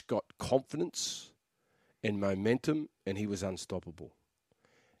he just got confidence and momentum, and he was unstoppable.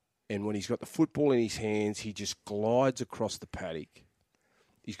 And when he's got the football in his hands, he just glides across the paddock.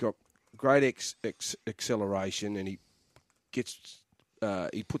 He's got great acceleration, and he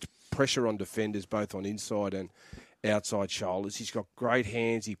puts pressure on defenders both on inside and outside shoulders. He's got great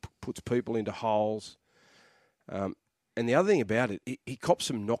hands. He puts people into holes. And the other thing about it, he copped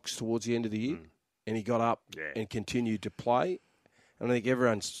some knocks towards the end of the year, and he got up and continued to play. And I think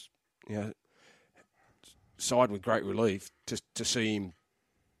everyone's sighed with great relief to see him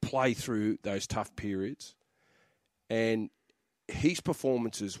play through those tough periods. And his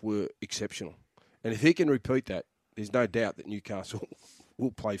performances were exceptional. And if he can repeat that, there's no doubt that Newcastle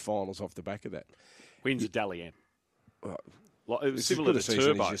will play finals off the back of that. Wins at Dally M. It was similar as good to a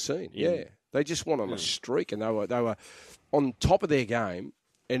season Turbo. as you've seen. Yeah. They just went on a streak, and they were on top of their game,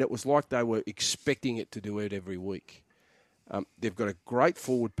 and it was like they were expecting it to do it every week. They've got a great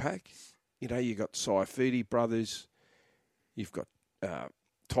forward pack. You've got Saifidi brothers. You've got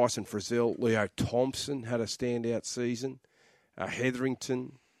Tyson Frizzell. Leo Thompson had a standout season.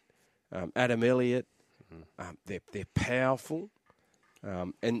 Hetherington. Adam Elliott. They're powerful.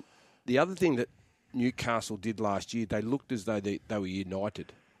 And the other thing that Newcastle did last year, they looked as though they were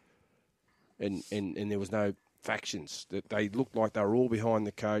united. And there was no factions. That they looked like they were all behind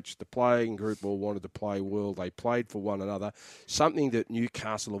the coach. The playing group all wanted to play well. They played for one another. Something that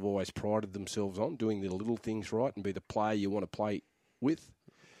Newcastle have always prided themselves on, doing the little things right and be the player you want to play with.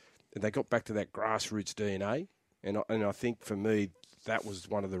 And they got back to that grassroots DNA. And I think for me, that was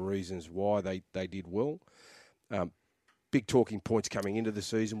one of the reasons why they did well. Big talking points coming into the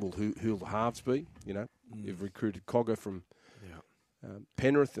season. Who'll the halves be? They've recruited Cogger from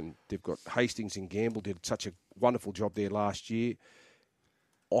Penrith, and they've got Hastings and Gamble did such a wonderful job there last year.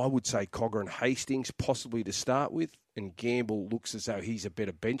 I would say Cogger and Hastings possibly to start with, and Gamble looks as though he's a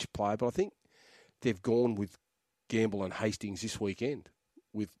better bench player, but I think they've gone with Gamble and Hastings this weekend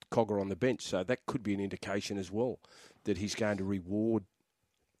with Cogger on the bench, so that could be an indication as well that he's going to reward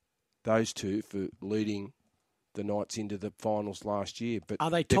those two for leading the Knights into the finals last year. But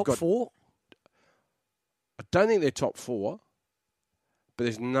are they top 4? I don't think they're top 4. but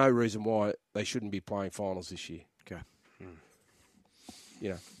there's no reason why they shouldn't be playing finals this year. Okay. You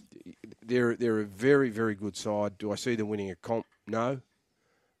know, they're a very, very good side. Do I see them winning a comp? No.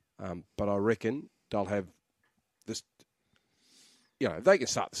 But I reckon they'll have this. You know, if they can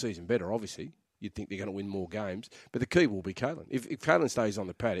start the season better, obviously, you'd think they're going to win more games. But the key will be Kalen. If Kalen stays on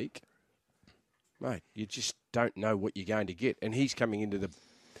the paddock, mate, you just don't know what you're going to get. And he's coming into the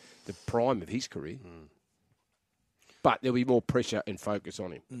prime of his career. But there'll be more pressure and focus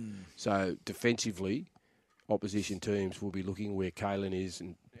on him. So defensively, opposition teams will be looking where Kalen is.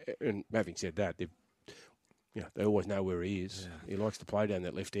 And having said that, they always know where he is. Yeah. He likes to play down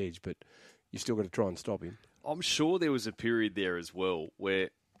that left edge, but you still got to try and stop him. I'm sure there was a period there as well where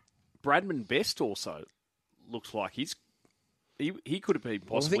Bradman Best also looks like he could have been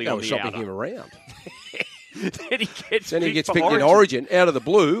possibly I on think the they were shopping outer. him around. then he gets picked in Origin out of the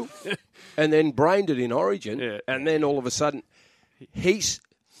blue, and then brained it in Origin, and then all of a sudden, his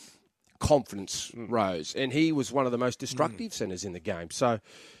confidence rose, and he was one of the most destructive centres in the game. So,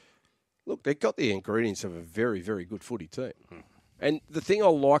 look, they've got the ingredients of a very, very good footy team. And the thing I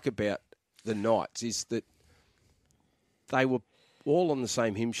like about the Knights is that they were all on the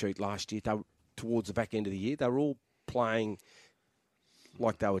same hymn sheet last year. They were towards the back end of the year. They were all playing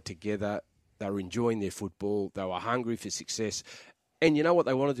like they were together. They were enjoying their football. They were hungry for success. And you know what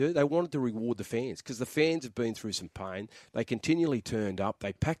they wanted to do? They wanted to reward the fans because the fans have been through some pain. They continually turned up.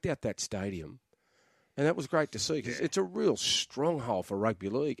 They packed out that stadium. And that was great to see because it's a real stronghold for rugby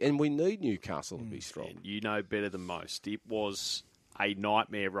league. And we need Newcastle to be strong. And you know better than most. It was a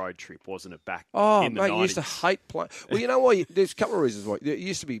nightmare road trip, wasn't it, back mate, in the 90s? you used to hate playing. Well, you know why? There's a couple of reasons why. There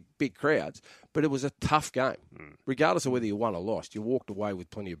used to be big crowds, but it was a tough game. Regardless of whether you won or lost, you walked away with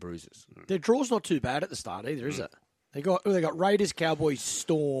plenty of bruises. Their draw's not too bad at the start either, is it? They got Raiders, Cowboys,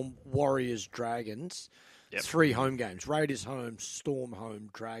 Storm, Warriors, Dragons. Yep. 3 home games. Raiders home, Storm home,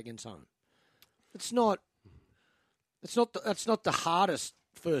 Dragons home. That's not the hardest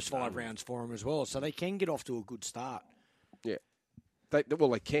first 5 rounds for them as well, so they can get off to a good start. Yeah. They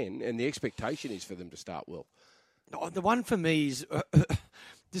can, and the expectation is for them to start well. The one for me is,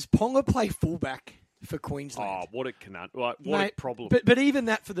 does Ponga play fullback for Queensland? Oh, what a a problem. But even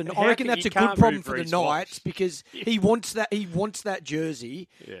that for I reckon that's a good problem for the Knights because he wants that jersey.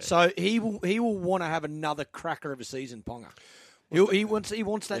 Yeah. So he will want to have another cracker of a season, Ponga. He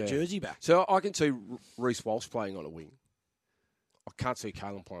wants that jersey back. So I can see Reece Walsh playing on a wing. I can't see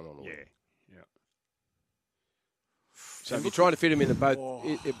Kalen playing on a wing. Yeah. So if you're trying to fit him into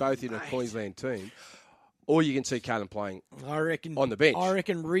both in a Queensland team, or you can see Kalen playing on the bench. I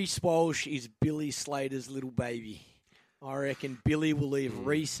reckon Reece Walsh is Billy Slater's little baby. I reckon Billy will leave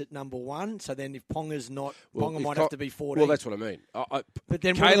Reece at number 1. So then if Ponga's not, Ponga might have to be 14. Well, that's what I mean. But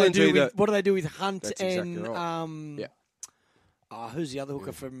then what do they do with Hunt and exactly right. Who's the other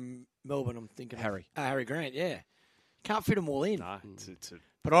hooker from Melbourne? I'm thinking Harry Grant. Yeah, can't fit them all in. No,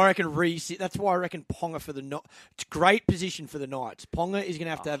 But I reckon Reece. That's why I reckon Ponga for the Knights. It's a great position for the Knights. Ponga is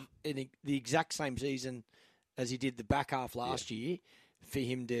going to have the exact same season as he did the back half last year for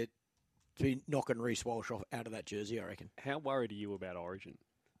him to be knocking Reece Walsh off out of that jersey. I reckon. How worried are you about Origin?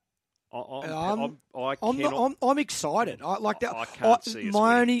 I'm excited. I like that. I can't see us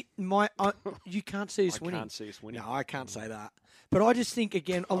winning. You can't see us winning. I can't see us winning. No, I can't say that. But I just think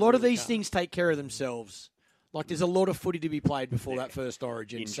again, a lot of these things take care of themselves. Like there's a lot of footy to be played before that first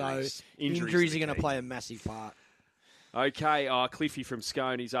Origin, so injuries are going to play a massive part. Okay, Cliffy from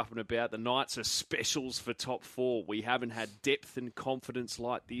Scone, he's up and about. The Knights are specials for top 4. We haven't had depth and confidence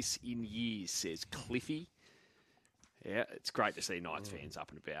like this in years, says Cliffy. Yeah, it's great to see Knights fans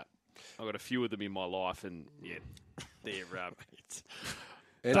up and about. I've got a few of them in my life, and they're...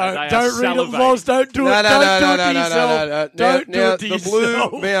 Don't read it, Loz. Don't do it. Don't do it to yourself. Don't do it to yourself. The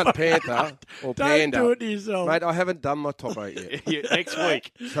blue Mount Panther or Panda. Don't do it to yourself. Mate, I haven't done my top 8 yet. Next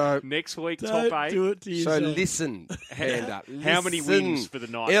week. Next week, top 8. Don't do it to yourself. So listen, Panda. How many wins for the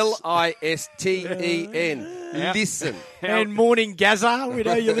Knights? Listen. Listen. And morning, Gaza. We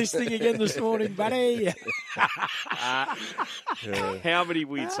know you're listening again this morning, buddy. How many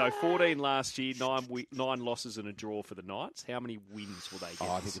wins? So 14 last year, 9 losses and a draw for the Knights. How many wins will they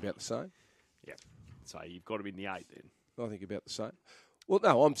get? I think about the same. Yeah. So you've got them in the 8 then. I think about the same. Well,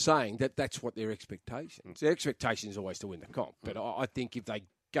 no, I'm saying that's what their expectation. Their expectation is always to win the comp. But I think if they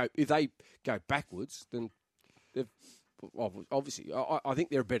go backwards, then obviously I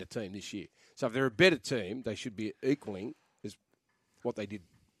think they're a better team this year. So if they're a better team, they should be equaling as what they did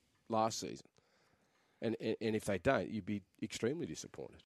last season. And if they don't, you'd be extremely disappointed.